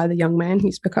away by the young man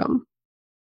he's become.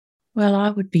 Well, I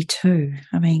would be too.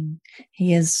 I mean,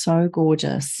 he is so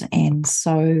gorgeous, and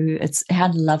it's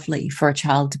how lovely for a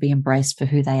child to be embraced for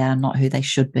who they are, not who they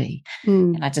should be.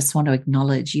 And I just want to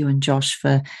acknowledge you and Josh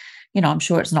for, I'm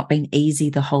sure it's not been easy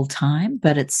the whole time,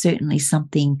 but it's certainly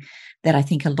something that I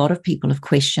think a lot of people have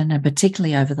questioned, and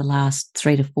particularly over the last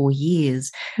 3 to 4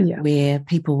 years, where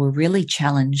people were really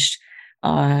challenged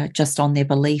just on their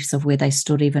beliefs of where they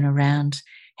stood, even around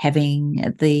having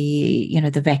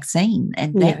the vaccine,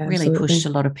 and that really pushed a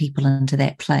lot of people into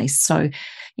that place. So,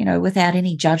 without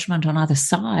any judgment on either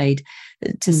side,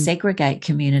 to segregate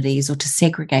communities or to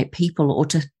segregate people, or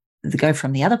to go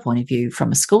from the other point of view,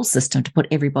 from a school system, to put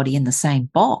everybody in the same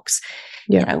box,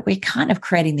 we're kind of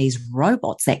creating these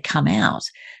robots that come out.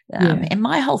 And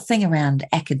my whole thing around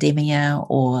academia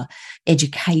or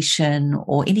education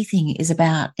or anything is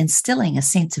about instilling a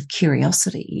sense of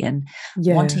curiosity and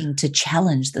wanting to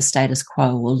challenge the status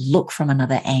quo, or look from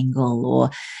another angle, or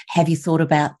have you thought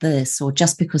about this, or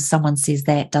just because someone says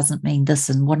that doesn't mean this,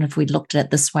 and what if we looked at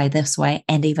it this way,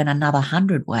 and even another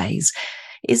 100 ways.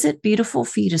 Is it beautiful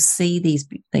for you to see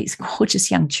these gorgeous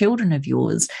young children of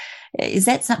yours? Is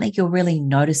that something you're really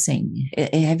noticing?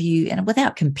 Have you, and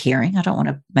without comparing, I don't want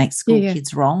to make school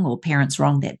kids wrong or parents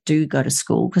wrong that do go to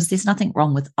school, because there's nothing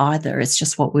wrong with either. It's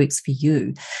just what works for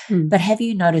you. But have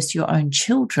you noticed your own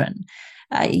children?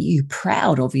 Are you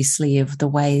proud, obviously, of the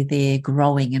way they're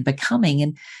growing and becoming?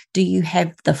 And do you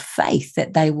have the faith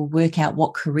that they will work out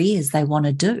what careers they want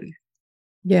to do?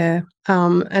 Yeah.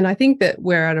 And I think that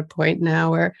we're at a point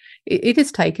now where it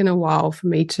has taken a while for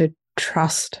me to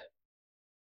trust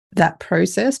that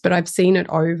process, but I've seen it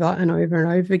over and over and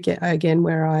over again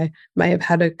where I may have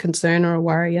had a concern or a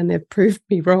worry and they've proved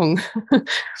me wrong.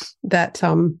 That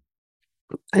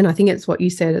and I think it's what you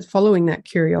said, it's following that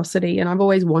curiosity. And I've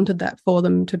always wanted that for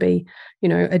them, to be,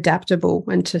 adaptable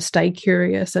and to stay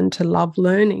curious and to love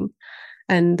learning,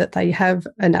 and that they have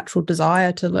a natural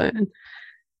desire to learn.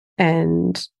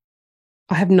 And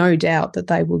I have no doubt that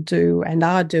they will do and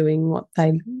are doing what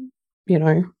they,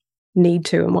 need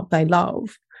to and what they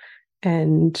love,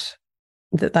 and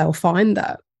that they'll find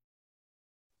that.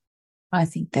 I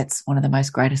think that's one of the most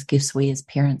greatest gifts we as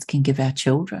parents can give our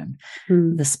children,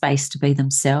 the space to be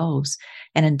themselves.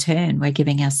 And in turn, we're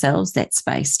giving ourselves that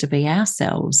space to be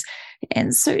ourselves.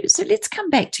 And so let's come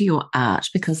back to your art,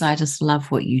 because I just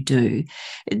love what you do.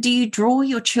 Do you draw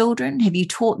your children? Have you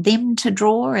taught them to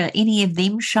draw? Are any of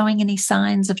them showing any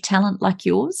signs of talent like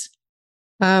yours?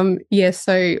 Yes.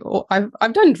 So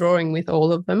I've done drawing with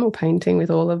all of them, or painting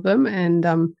with all of them. And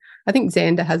I think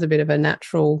Xander has a bit of a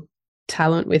natural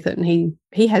talent with it, and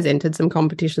he has entered some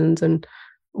competitions and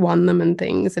won them and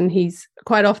things. And he's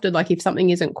quite often, like, if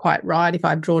something isn't quite right, if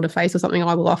I've drawn a face or something,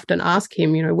 I will often ask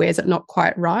him, where's it not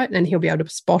quite right? And he'll be able to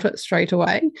spot it straight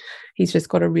away. He's just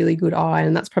got a really good eye,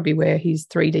 and that's probably where his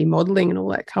 3D modeling and all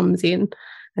that comes in.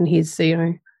 And he's,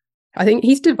 I think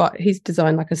he's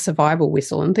designed like a survival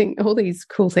whistle and all these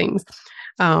cool things.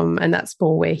 And that's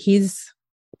more where his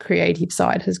creative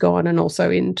side has gone, and also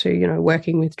into,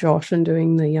 working with Josh and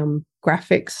doing the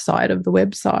graphics side of the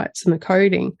websites and the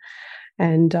coding.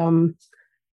 And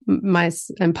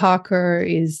Parker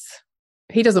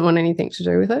he doesn't want anything to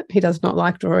do with it. He does not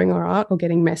like drawing or art or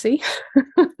getting messy,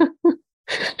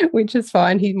 which is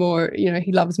fine. He's more,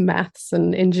 he loves maths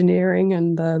and engineering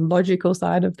and the logical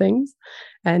side of things.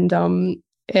 And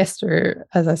Esther,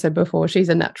 as I said before, she's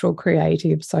a natural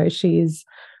creative. So she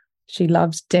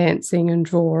loves dancing and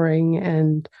drawing,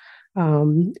 and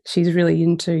she's really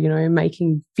into,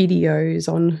 making videos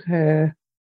on her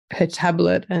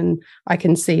tablet. And I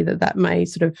can see that may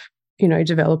sort of,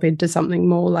 develop into something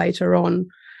more later on.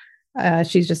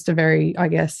 She's just a very, I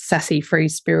guess, sassy, free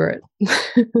spirit.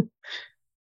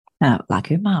 Like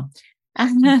her mum.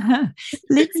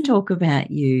 Let's talk about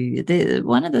you.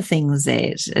 One of the things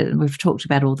that we've talked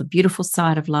about, all the beautiful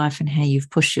side of life and how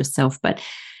you've pushed yourself, but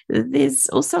there's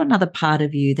also another part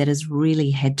of you that has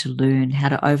really had to learn how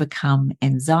to overcome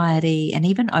anxiety and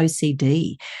even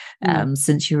OCD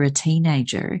since you're a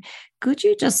teenager. Could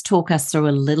you just talk us through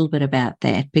a little bit about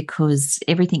that? Because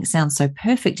everything sounds so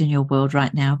perfect in your world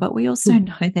right now, but we also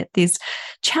know that there's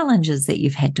challenges that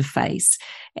you've had to face.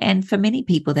 And for many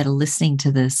people that are listening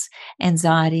to this,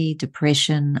 anxiety,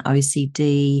 depression,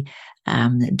 OCD,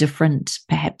 different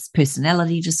perhaps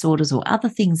personality disorders or other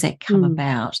things that come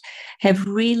about have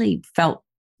really felt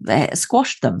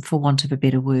squashed them, for want of a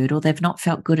better word, or they've not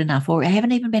felt good enough, or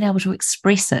haven't even been able to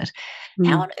express it.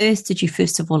 How on earth did you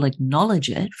first of all acknowledge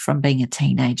it from being a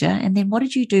teenager, and then what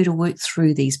did you do to work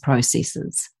through these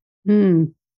processes?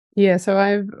 Yeah, so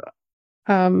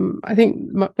I think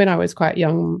when I was quite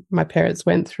young, my parents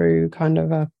went through kind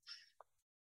of a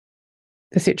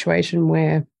situation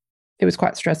where it was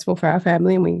quite stressful for our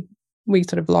family, and we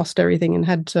sort of lost everything and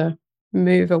had to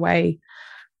move away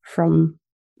from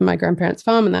my grandparents'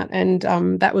 farm and that. And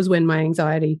that was when my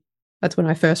anxiety, that's when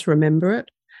I first remember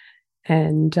it.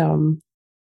 And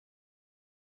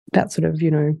that sort of,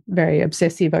 very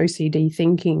obsessive OCD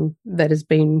thinking that has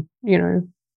been,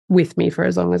 with me for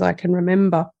as long as I can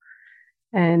remember.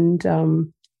 And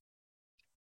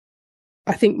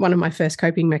I think one of my first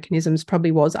coping mechanisms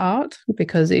probably was art,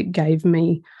 because it gave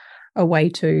me a way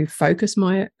to focus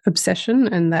my obsession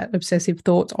and that obsessive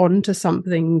thoughts onto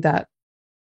something that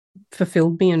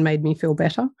fulfilled me and made me feel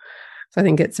better. So I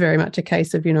think it's very much a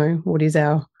case of, what is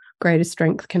our greatest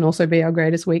strength can also be our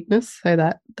greatest weakness. So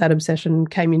that obsession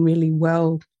came in really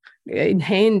well in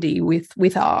handy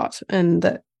with art, and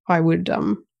that I would,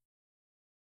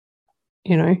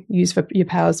 use for your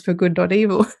powers for good, not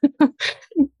evil.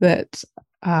 That,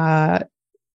 I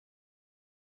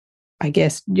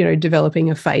guess, developing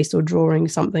a face or drawing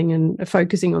something and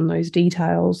focusing on those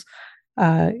details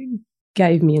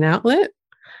gave me an outlet.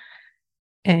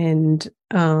 And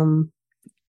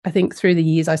I think through the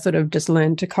years, I sort of just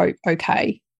learned to cope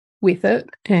okay with it.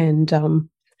 And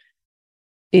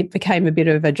it became a bit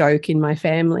of a joke in my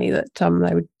family that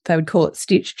they would call it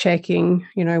stitch checking,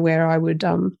 where I would,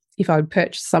 if I would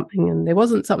purchase something and there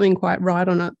wasn't something quite right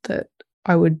on it, that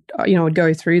I would, would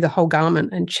go through the whole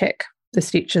garment and check the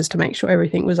stitches to make sure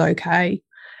everything was okay,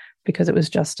 because it was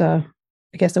just a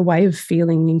way of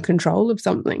feeling in control of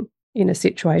something in a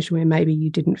situation where maybe you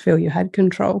didn't feel you had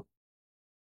control.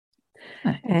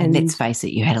 And let's face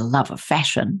it, you had a love of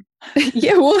fashion.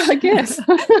 Yeah, well, I guess.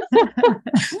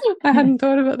 I hadn't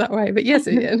thought of it that way, but yes,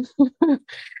 it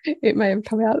may have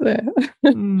come out there.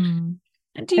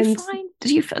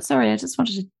 Sorry, I just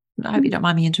wanted to, I hope you don't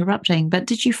mind me interrupting, but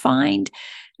did you find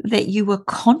that you were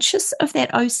conscious of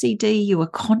that OCD? You were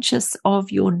conscious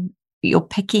of your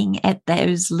picking at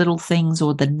those little things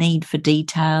or the need for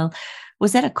detail?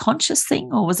 Was that a conscious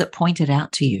thing, or was it pointed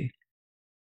out to you?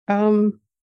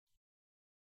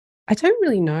 I don't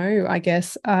really know, I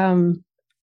guess. I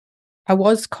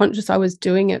was conscious I was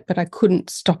doing it, but I couldn't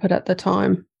stop it at the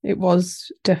time. It was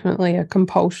definitely a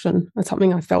compulsion, and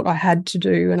something I felt I had to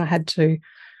do, and I had to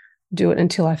do it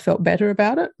until I felt better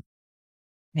about it.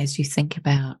 As you think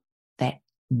about that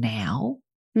now,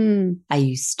 are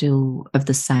you still of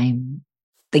the same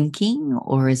thinking,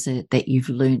 or is it that you've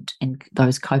learnt in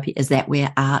those coping? Is that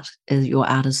where your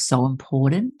art is so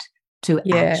important to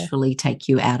actually take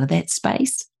you out of that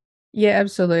space? Yeah,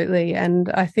 absolutely. And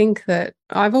I think that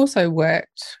I've also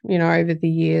worked, over the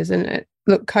years, and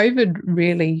COVID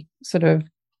really sort of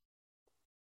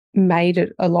made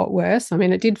it a lot worse. I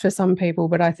mean, it did for some people,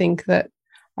 but I think that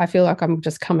I feel like I'm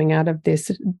just coming out of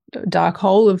this dark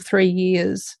hole of 3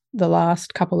 years, the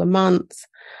last couple of months,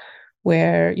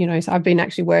 where, so I've been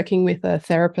actually working with a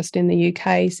therapist in the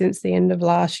UK since the end of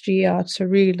last year to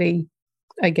really,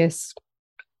 I guess,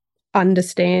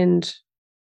 understand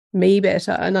me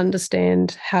better and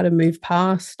understand how to move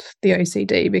past the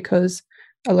OCD, because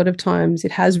a lot of times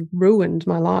it has ruined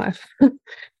my life and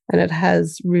it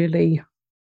has really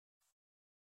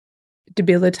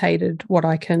debilitated what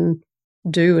I can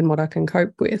do and what I can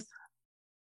cope with.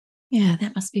 Yeah,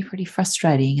 that must be pretty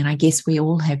frustrating. And I guess we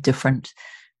all have different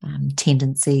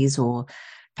tendencies or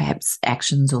perhaps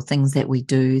actions or things that we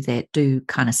do that do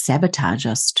kind of sabotage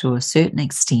us to a certain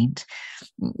extent.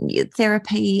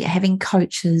 Therapy, having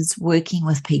coaches, working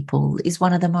with people is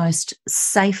one of the most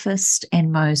safest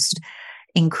and most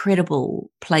incredible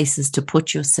places to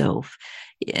put yourself.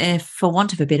 If, for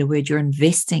want of a better word, you're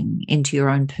investing into your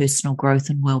own personal growth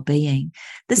and well-being.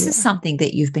 This is something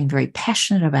that you've been very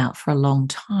passionate about for a long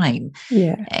time.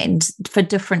 Yeah. And for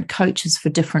different coaches, for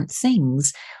different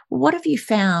things. What have you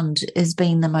found has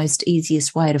been the most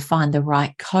easiest way to find the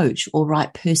right coach or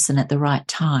right person at the right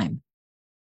time?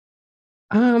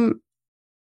 I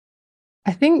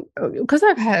think because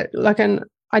I've had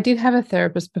I did have a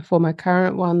therapist before my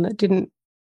current one that didn't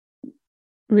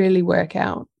really work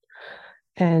out.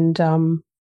 And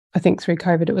I think through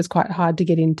COVID, it was quite hard to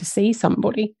get in to see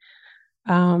somebody.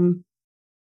 I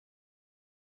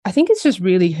think it's just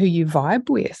really who you vibe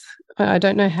with. I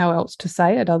don't know how else to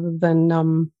say it other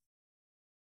than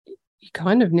you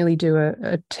kind of nearly do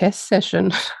a test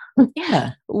session.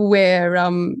 Yeah. Where,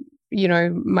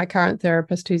 my current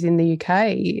therapist who's in the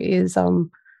UK is,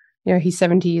 he's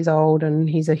 70 years old and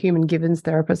he's a human givens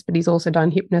therapist, but he's also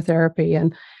done hypnotherapy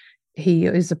and he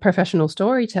is a professional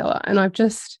storyteller. And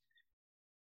apart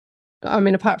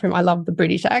from I love the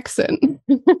British accent,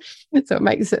 so it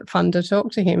makes it fun to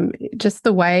talk to him. Just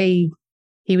the way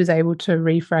he was able to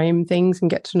reframe things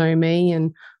and get to know me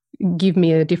and give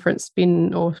me a different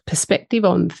spin or perspective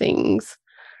on things.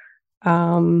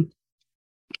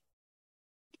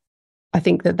 I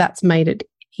think that's made it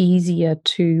easier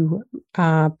to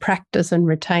practice and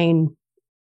retain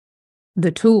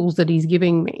the tools that he's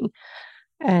giving me.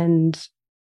 And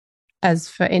as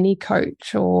for any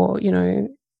coach or, I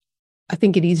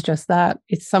think it is just that.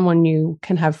 It's someone you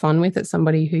can have fun with. It's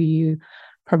somebody who you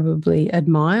probably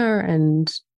admire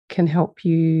and can help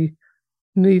you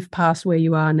move past where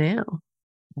you are now.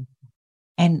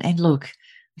 And look,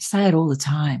 I say it all the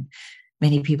time.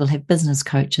 Many people have business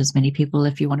coaches. Many people,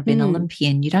 if you want to be an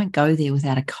Olympian, you don't go there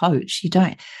without a coach.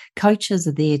 Coaches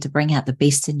are there to bring out the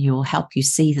best in you or help you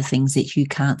see the things that you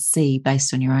can't see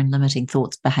based on your own limiting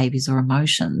thoughts, behaviors, or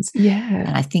emotions. Yeah.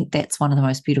 And I think that's one of the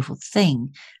most beautiful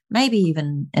things. Maybe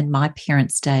even in my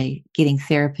parents' day, getting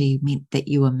therapy meant that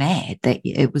you were mad, that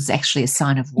it was actually a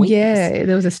sign of weakness. Yeah,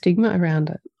 there was a stigma around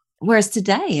it. Whereas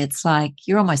today, it's like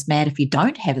you're almost mad if you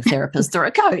don't have a therapist or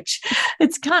a coach.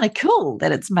 It's kind of cool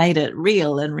that it's made it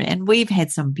real. And we've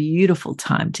had some beautiful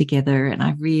time together, and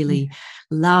I really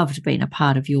loved being a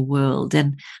part of your world.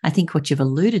 And I think what you've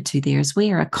alluded to there is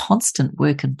we are a constant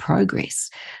work in progress.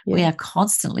 Yeah. We are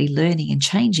constantly learning and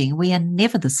changing. We are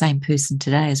never the same person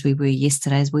today as we were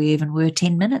yesterday, as we even were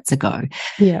 10 minutes ago.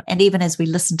 Yeah. And even as we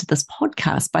listen to this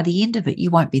podcast, by the end of it, you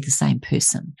won't be the same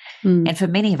person. And for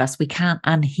many of us, we can't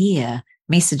unhear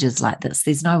messages like this.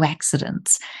 There's no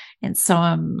accidents. And so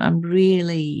I'm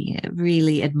really,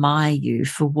 really admire you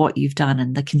for what you've done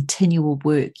and the continual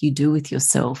work you do with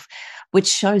yourself, which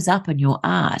shows up in your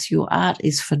art. Your art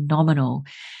is phenomenal.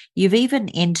 You've even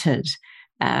entered,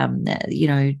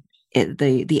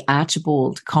 the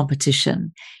Archibald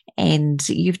competition, and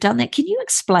you've done that. Can you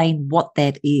explain what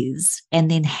that is and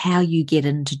then how you get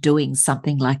into doing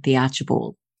something like the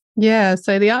Archibald? Yeah,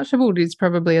 so the Archibald is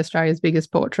probably Australia's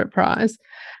biggest portrait prize,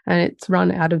 and it's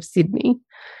run out of Sydney.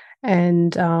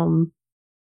 And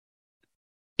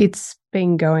it's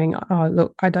been going,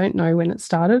 I don't know when it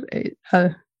started,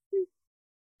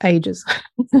 ages.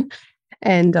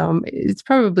 And it's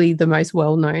probably the most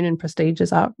well-known and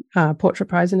prestigious art portrait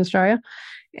prize in Australia.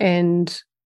 And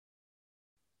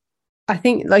I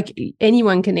think like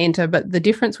anyone can enter, but the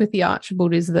difference with the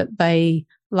Archibald is that they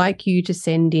like you to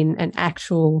send in an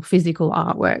actual physical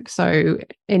artwork. So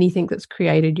anything that's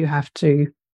created, you have to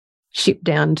ship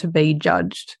down to be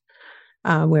judged,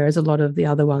 whereas a lot of the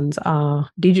other ones are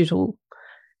digital.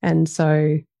 And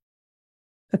so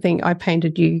I think I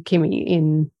painted you, Kimmy,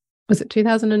 in, was it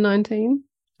 2019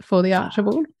 for the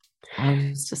Archibald?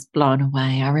 I was just blown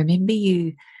away. I remember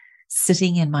you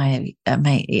sitting in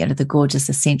the gorgeous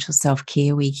Essential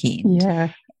Self-Care weekend. Yeah.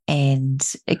 And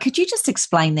could you just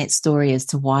explain that story as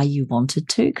to why you wanted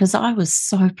to? Because I was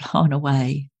so blown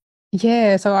away.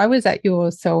 Yeah, so I was at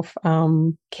your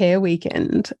self-care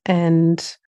weekend,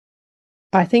 and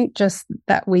I think just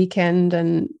that weekend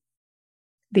and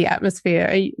the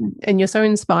atmosphere, and you're so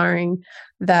inspiring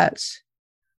that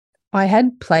I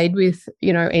had played with,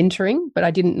 entering, but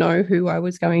I didn't know who I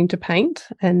was going to paint.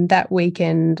 And that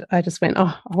weekend I just went,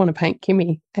 I want to paint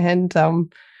Kimmy. And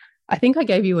I think I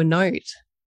gave you a note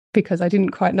because I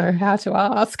didn't quite know how to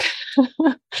ask.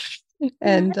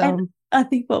 and I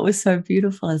think what was so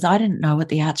beautiful is I didn't know what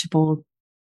the Archibald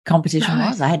competition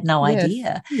was. I had no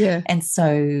idea. Yeah. And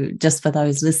so just for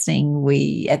those listening,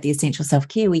 we at the Essential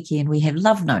Self-Care weekend, we have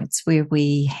love notes where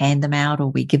we hand them out or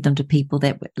we give them to people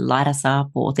that light us up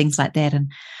or things like that.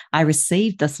 And I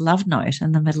received this love note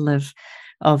in the middle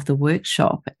of the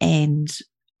workshop, and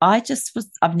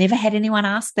I've never had anyone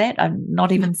ask that. I'm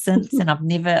not even since, and I've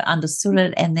never understood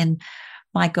it. And then,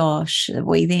 my gosh,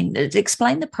 we then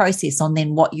explain the process on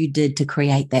then what you did to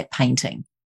create that painting.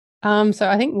 So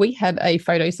I think we had a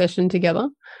photo session together.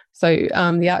 So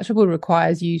the Archibald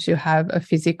requires you to have a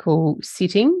physical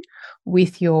sitting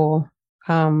with your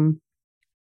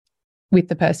with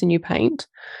the person you paint.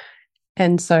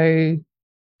 And so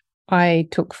I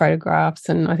took photographs,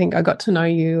 and I think I got to know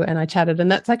you and I chatted, and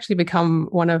that's actually become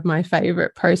one of my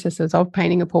favorite processes of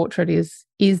painting a portrait is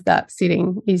that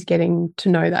sitting, is getting to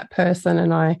know that person.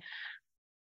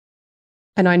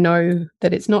 And I know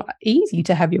that it's not easy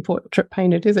to have your portrait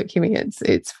painted, is it, Kimmy?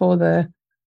 It's for the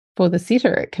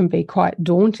sitter, it can be quite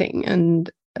daunting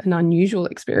and an unusual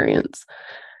experience.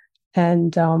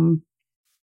 And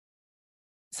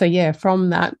so yeah, from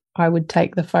that I would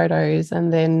take the photos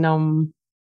and then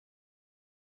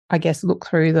I guess look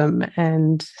through them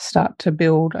and start to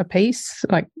build a piece,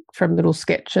 like from little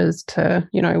sketches to,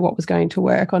 what was going to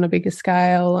work on a bigger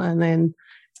scale, and then,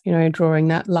 drawing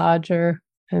that larger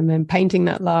and then painting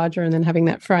that larger and then having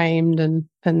that framed and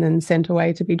then sent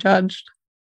away to be judged.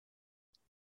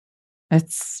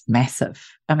 It's massive.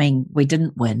 I mean, we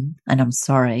didn't win, and I'm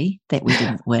sorry that we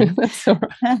didn't win. That's all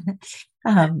right.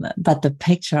 But the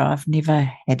picture, I've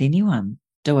never had anyone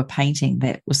do a painting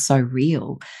that was so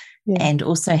real. Yeah. And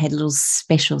also had a little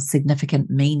special significant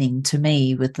meaning to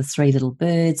me with the three little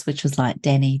birds, which was like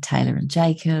Danny, Taylor and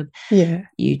Jacob. Yeah.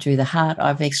 You drew the heart.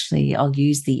 I'll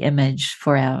use the image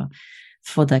for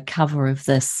the cover of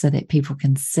this so that people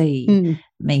can see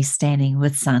me standing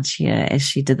with Sanchia as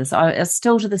she did this. I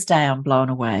still to this day, I'm blown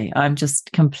away. I'm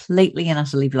just completely and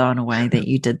utterly blown away that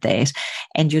you did that.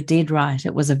 And you're dead right.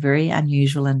 It was a very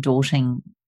unusual and daunting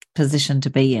position to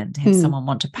be in, to have someone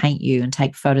want to paint you and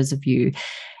take photos of you,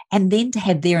 and then to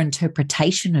have their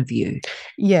interpretation of you.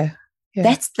 Yeah.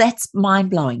 Yeah. That's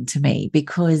mind-blowing to me,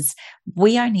 because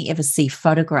we only ever see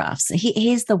photographs.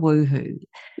 Here's the woohoo.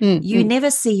 You never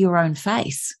see your own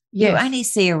face. You only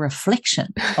see a reflection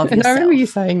of yourself. I remember you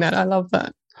saying that. I love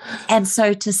that. And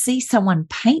so to see someone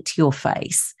paint your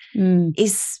face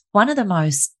is one of the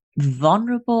most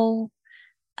vulnerable,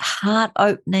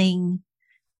 heart-opening,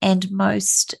 and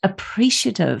most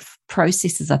appreciative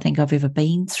processes I think I've ever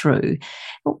been through.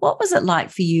 What was it like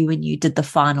for you when you did the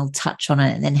final touch on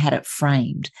it and then had it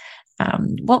framed?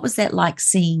 What was that like,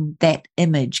 seeing that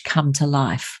image come to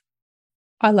life?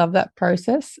 I love that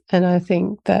process. And I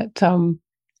think that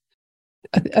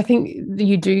I think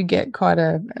you do get quite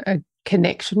a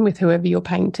connection with whoever you're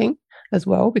painting as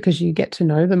well, because you get to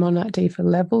know them on that deeper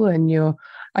level, and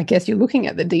I guess you're looking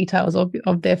at the details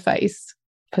of their face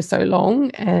for so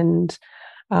long. And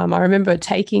I remember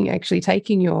taking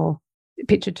your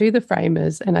picture to the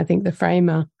framers, and I think the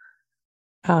framer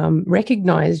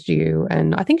recognized you,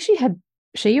 and I think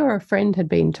she or a friend had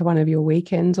been to one of your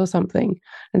weekends or something,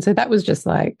 and so that was just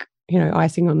like,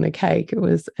 icing on the cake. It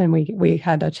was, and we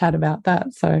had a chat about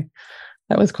that, so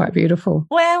that was quite beautiful.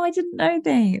 Wow, I didn't know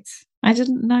that.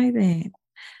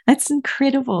 That's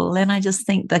incredible. And I just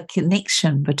think the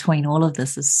connection between all of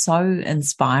this is so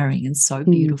inspiring and so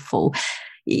beautiful.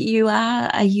 You are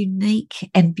a unique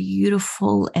and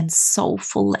beautiful and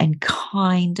soulful and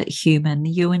kind human.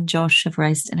 You and Josh have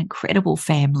raised an incredible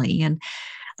family. And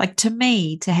like, to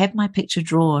me, to have my picture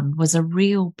drawn was a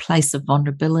real place of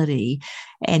vulnerability,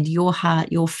 and your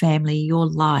heart, your family, your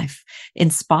life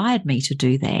inspired me to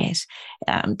do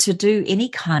that. To do any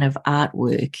kind of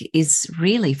artwork is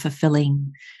really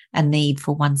fulfilling a need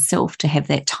for oneself, to have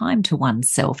that time to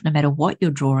oneself, no matter what you're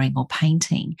drawing or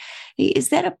painting. Is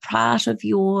that a part of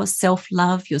your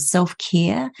self-love, your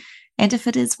self-care? And if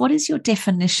it is, what is your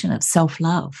definition of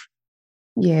self-love?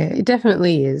 Yeah, it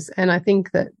definitely is. And I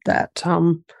think that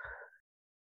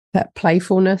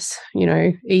playfulness,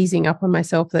 easing up on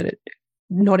myself, that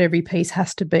not every piece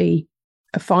has to be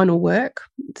a final work.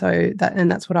 So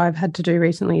that's what I've had to do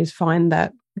recently, is find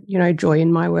that, joy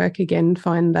in my work again,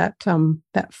 find that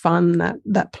fun,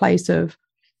 that place of,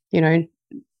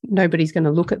 nobody's going to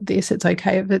look at this. It's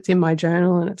okay if it's in my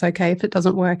journal, and it's okay if it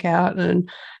doesn't work out, and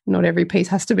not every piece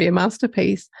has to be a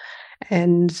masterpiece.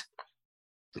 And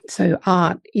so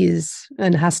art is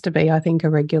and has to be, I think, a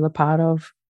regular part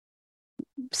of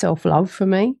self-love for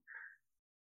me.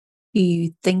 Do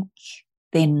you think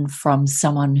then, from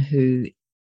someone who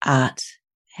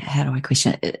how do I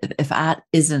question it? If art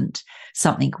isn't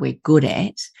something we're good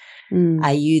at,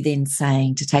 are you then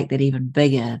saying, to take that even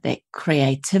bigger, that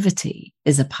creativity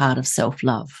is a part of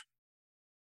self-love?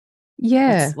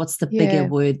 Yeah. What's the bigger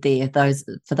word there?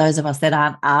 For those of us that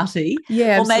aren't arty,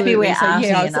 or maybe we're arty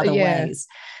in other ways.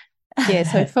 Yeah.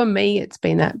 So for me, it's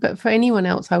been that. But for anyone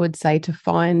else, I would say to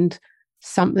find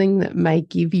something that may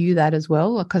give you that as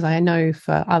well. Because I know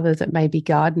for others, it may be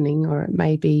gardening, or it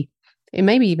may be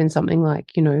even something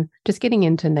like, just getting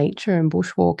into nature and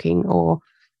bushwalking, or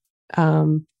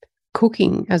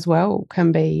cooking as well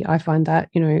can be. I find that,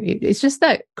 it's just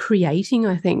that creating,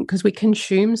 I think, because we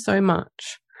consume so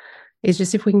much. It's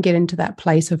just, if we can get into that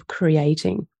place of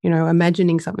creating,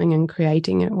 imagining something and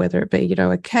creating it, whether it be,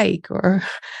 a cake, or,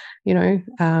 like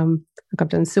I've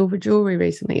done silver jewelry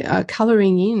recently,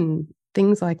 colouring in,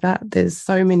 things like that. There's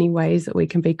so many ways that we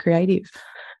can be creative.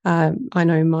 I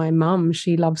know my mum,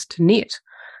 she loves to knit,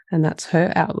 and that's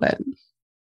her outlet.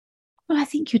 Well, I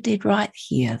think you're dead right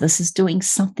here. This is doing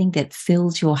something that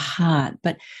fills your heart.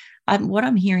 But what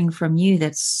I'm hearing from you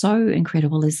that's so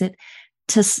incredible is that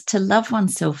to love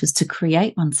oneself is to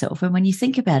create oneself. And when you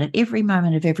think about it, every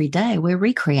moment of every day, we're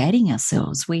recreating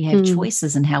ourselves. We have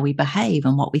choices in how we behave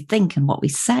and what we think and what we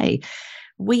say.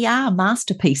 We are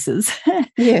masterpieces.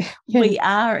 Yeah. We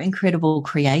are incredible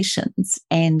creations,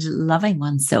 and loving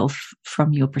oneself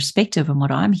from your perspective, and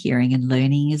what I'm hearing and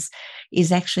learning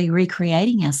is actually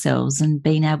recreating ourselves, and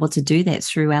being able to do that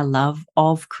through our love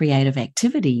of creative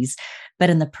activities.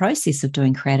 But in the process of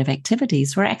doing creative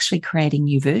activities, we're actually creating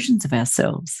new versions of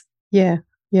ourselves. Yeah.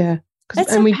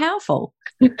 That's so powerful.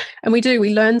 And we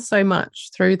learn so much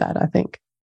through that, I think.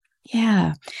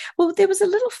 Yeah. Well, there was a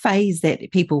little phase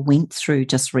that people went through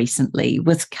just recently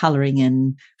with colouring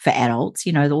in for adults,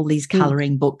 all these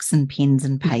colouring books and pens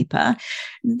and paper.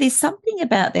 There's something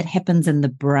about that happens in the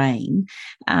brain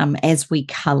as we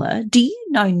colour. Do you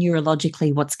know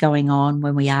neurologically what's going on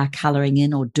when we are colouring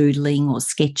in or doodling or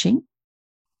sketching?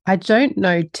 I don't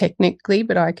know technically,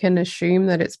 but I can assume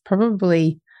that it's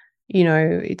probably,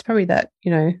 that,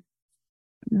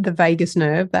 the vagus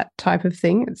nerve, that type of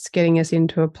thing. It's getting us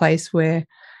into a place where,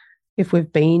 if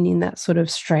we've been in that sort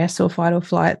of stress or fight or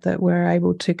flight, that we're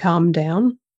able to calm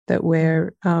down, that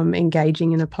we're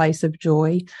engaging in a place of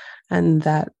joy, and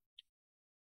that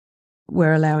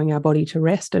we're allowing our body to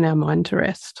rest and our mind to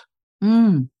rest.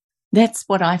 That's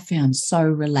what I found so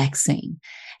relaxing.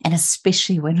 And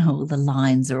especially when all the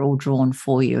lines are all drawn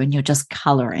for you and you're just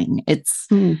colouring, it's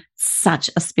such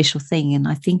a special thing. And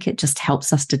I think it just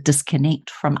helps us to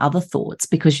disconnect from other thoughts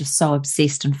because you're so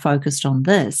obsessed and focused on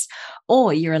this,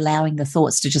 or you're allowing the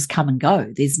thoughts to just come and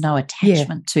go. There's no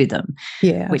attachment to them,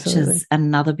 which is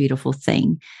another beautiful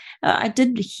thing. I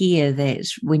did hear that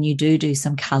when you do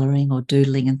some colouring or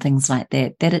doodling and things like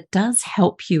that, that it does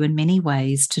help you in many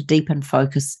ways to deepen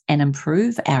focus and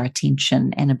improve our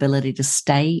attention and ability to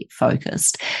stay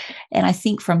focused. And I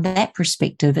think from that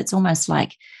perspective, it's almost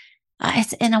like,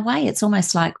 in a way, it's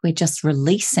almost like we're just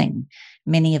releasing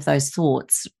many of those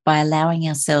thoughts by allowing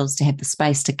ourselves to have the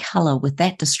space to colour with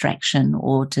that distraction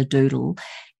or to doodle.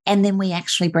 And then we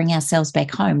actually bring ourselves back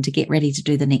home to get ready to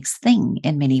do the next thing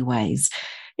in many ways.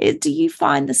 Do you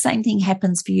find the same thing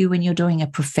happens for you when you're doing a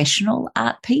professional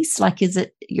art piece? Like, is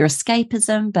it your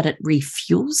escapism, but it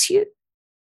refuels you?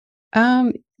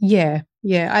 Yeah.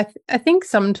 I think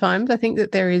sometimes that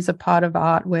there is a part of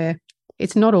art where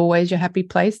it's not always your happy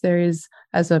place. There is,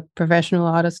 as a professional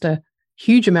artist, a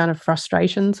huge amount of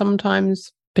frustration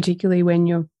sometimes, particularly when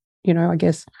you're, I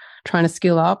guess, trying to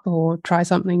skill up or try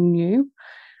something new.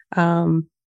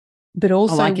 But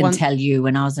also, I can tell you,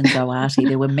 when I was in Goarty,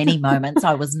 there were many moments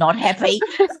I was not happy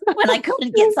when I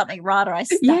couldn't get something right, or I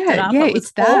stuffed it up. Yeah, it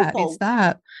was awful. It's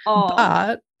that.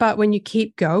 Oh. But when you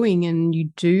keep going and you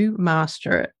do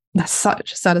master it, that's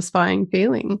such a satisfying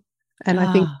feeling, and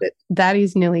I think that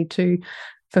is nearly too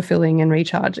fulfilling and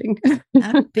recharging.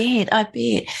 I bet. Are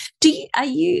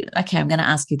you okay? I'm going to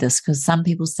ask you this because some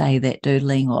people say that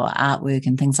doodling or artwork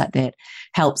and things like that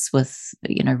helps with,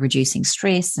 reducing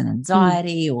stress and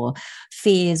anxiety or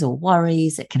fears or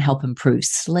worries. It can help improve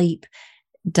sleep.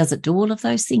 Does it do all of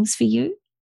those things for you?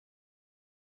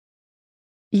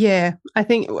 Yeah, I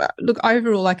think, look,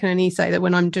 overall, I can only say that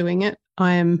when I'm doing it,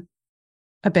 I am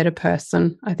a better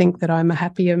person. I think that I'm a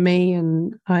happier me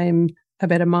and I'm a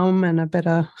better mum and a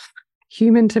better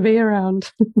human to be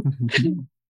around.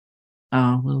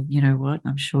 Oh, well, you know what?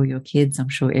 I'm sure your kids, I'm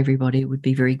sure everybody would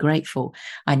be very grateful.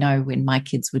 I know when my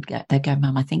kids would go, they'd go,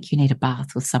 Mum, I think you need a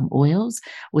bath with some oils.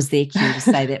 Was their cue to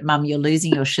say that, Mum, you're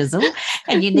losing your shizzle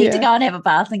and you need to go and have a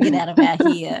bath and get out of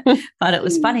our hair. But it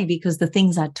was funny because the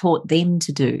things I taught them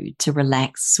to do to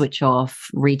relax, switch off,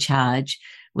 recharge,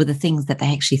 were the things that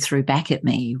they actually threw back at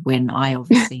me when I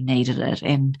obviously needed it.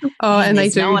 And and they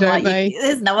do, don't they?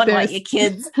 There's no one like your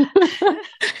kids.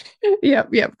 Yep,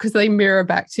 because they mirror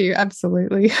back to you.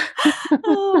 Absolutely.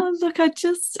 Oh, look, I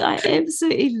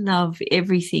absolutely love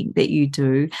everything that you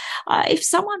do. If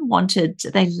someone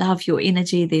they love your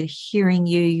energy, they're hearing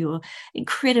you, you're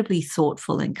incredibly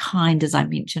thoughtful and kind, as I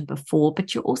mentioned before,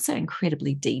 but you're also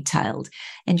incredibly detailed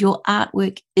and your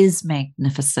artwork is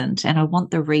magnificent. And I want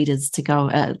the readers to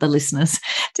go, the listeners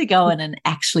to go in and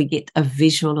actually get a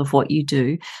visual of what you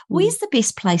do. Where's the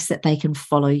best place that they can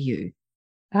follow you?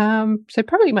 So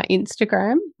probably my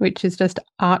Instagram, which is just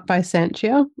Art by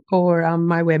Sanchia, or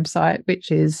my website, which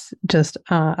is just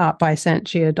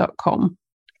artbysanchia.com.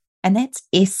 And that's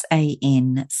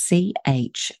SANCHIA.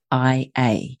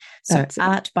 So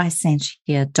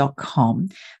artbysanchia.com.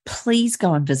 Please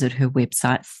go and visit her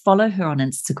website. Follow her on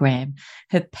Instagram.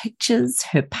 Her pictures,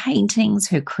 her paintings,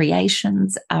 her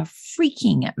creations are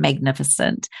freaking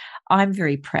magnificent. I'm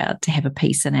very proud to have a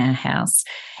piece in our house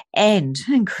and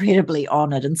incredibly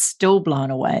honoured and still blown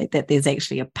away that there's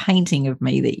actually a painting of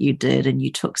me that you did and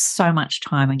you took so much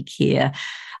time and care.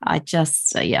 I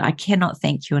cannot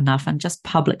thank you enough and just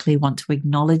publicly want to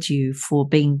acknowledge you for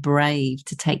being brave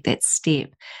to take that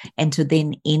step and to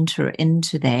then enter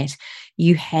into that.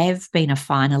 You have been a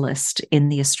finalist in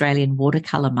the Australian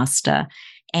Watercolour Muster,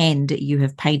 and you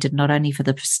have painted not only for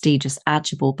the prestigious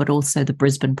Archibald but also the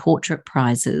Brisbane Portrait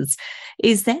Prizes.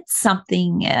 Is that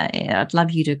something, I'd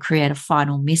love you to create a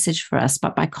final message for us,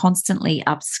 but by constantly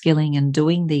upskilling and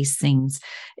doing these things,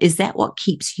 is that what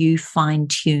keeps you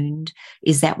fine-tuned?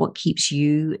 Is that what keeps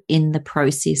you in the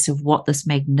process of what this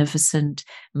magnificent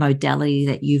modality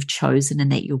that you've chosen and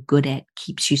that you're good at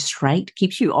keeps you straight,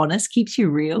 keeps you honest, keeps you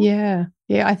real? Yeah,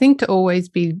 I think to always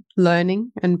be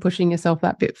learning and pushing yourself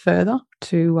that bit further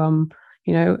to,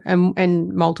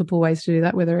 and multiple ways to do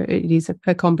that, whether it is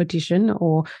a competition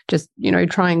or just,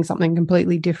 trying something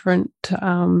completely different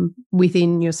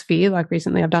within your sphere. Like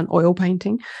recently I've done oil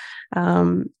painting,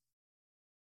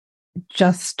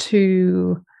 just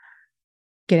to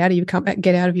get out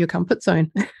of your comfort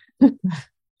zone.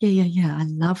 Yeah. I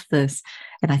love this.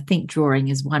 And I think drawing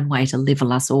is one way to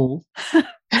level us all.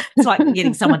 It's like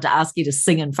getting someone to ask you to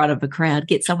sing in front of a crowd,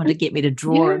 get someone to get me to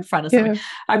draw in front of someone.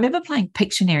 I remember playing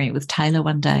Pictionary with Taylor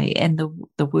one day and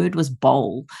the word was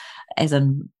bowl, as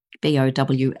in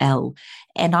BOWL.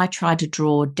 And I tried to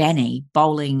draw Danny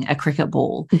bowling a cricket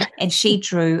ball, and she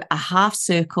drew a half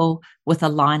circle with a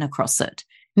line across it.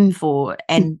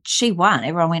 And she won.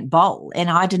 Everyone went bowl, and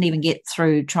I didn't even get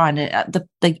through trying to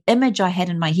the image I had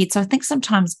in my head. So I think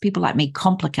sometimes people like me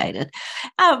complicate it,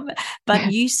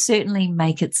 but you certainly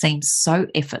make it seem so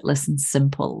effortless and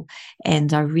simple.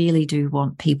 And I really do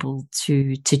want people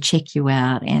to check you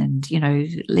out. And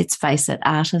let's face it,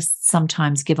 artists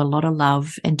sometimes give a lot of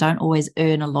love and don't always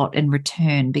earn a lot in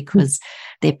return because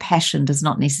their passion does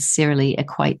not necessarily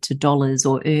equate to dollars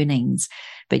or earnings.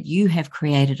 But you have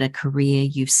created a career,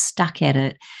 you've stuck at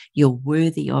it, you're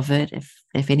worthy of it.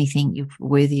 If anything, you're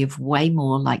worthy of way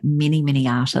more, like many, many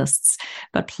artists.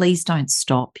 But please don't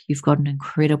stop. You've got an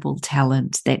incredible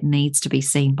talent that needs to be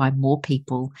seen by more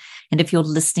people. And if you're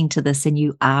listening to this and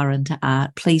you are into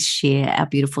art, please share our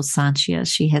beautiful Sanchia.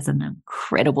 She has an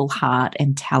incredible heart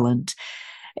and talent.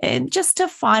 And just a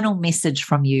final message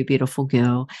from you, beautiful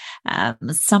girl,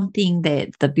 something that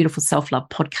the Beautiful Self-Love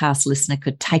podcast listener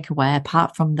could take away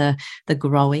apart from the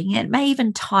growing. It may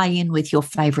even tie in with your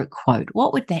favorite quote.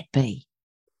 What would that be?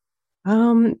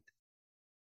 Probably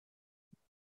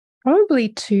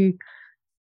to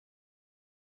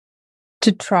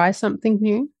try something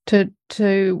new,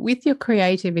 to with your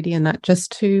creativity and that,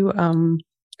 just to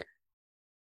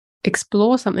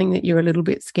explore something that you're a little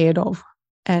bit scared of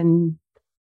and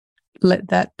let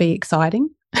that be exciting.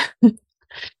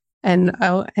 And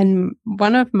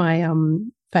one of my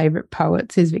favorite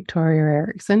poets is Victoria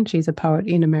Erickson. She's a poet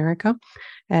in America,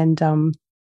 and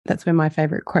that's where my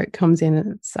favorite quote comes in.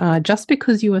 It's just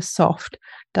because you are soft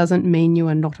doesn't mean you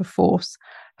are not a force.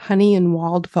 Honey and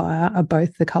wildfire are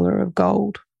both the color of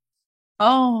gold.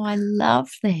 Oh, I love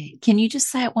that. Can you just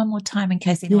say it one more time in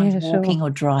case anyone's walking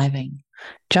or driving?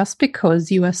 Just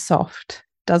because you are soft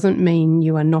doesn't mean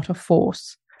you are not a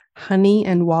force. Honey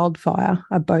and wildfire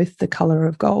are both the color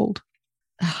of gold.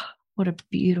 Oh, what a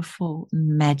beautiful,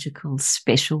 magical,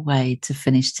 special way to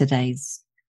finish today's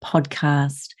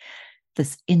podcast,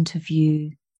 this interview,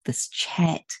 this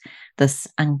chat, this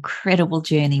incredible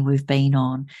journey we've been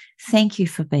on. Thank you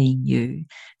for being you.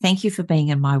 Thank you for being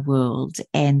in my world.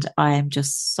 And I am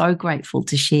just so grateful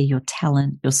to share your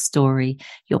talent, your story,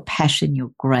 your passion,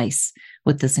 your grace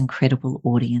with this incredible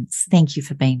audience. Thank you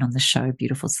for being on the show,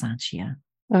 beautiful Sanchia.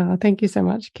 Thank you so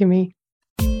much, Kimmy.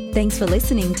 Thanks for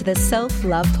listening to the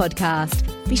Self-Love Podcast.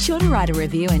 Be sure to write a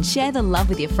review and share the love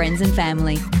with your friends and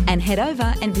family. And head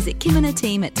over and visit Kim and her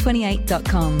team at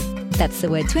 28.com. That's the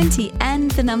word 20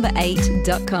 and the number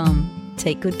 8.com.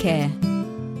 Take good care.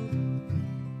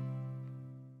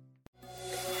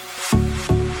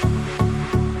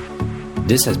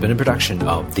 This has been a production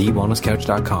of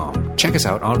TheWellnessCouch.com. Check us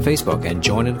out on Facebook and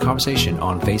join in the conversation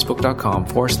on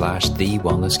Facebook.com/The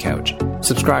Wellness Couch.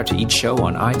 Subscribe to each show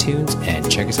on iTunes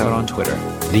and check us out on Twitter.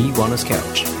 The Wellness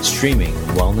Couch, streaming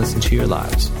wellness into your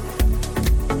lives.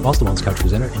 Whilst the Wellness Couch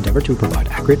presenter endeavor to provide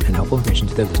accurate and helpful information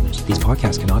to their listeners, these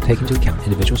podcasts cannot take into account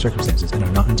individual circumstances and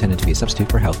are not intended to be a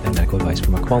substitute for health and medical advice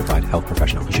from a qualified health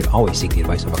professional. You should always seek the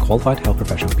advice of a qualified health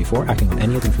professional before acting on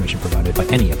any of the information provided by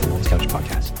any of the Wellness Couch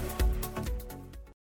podcasts.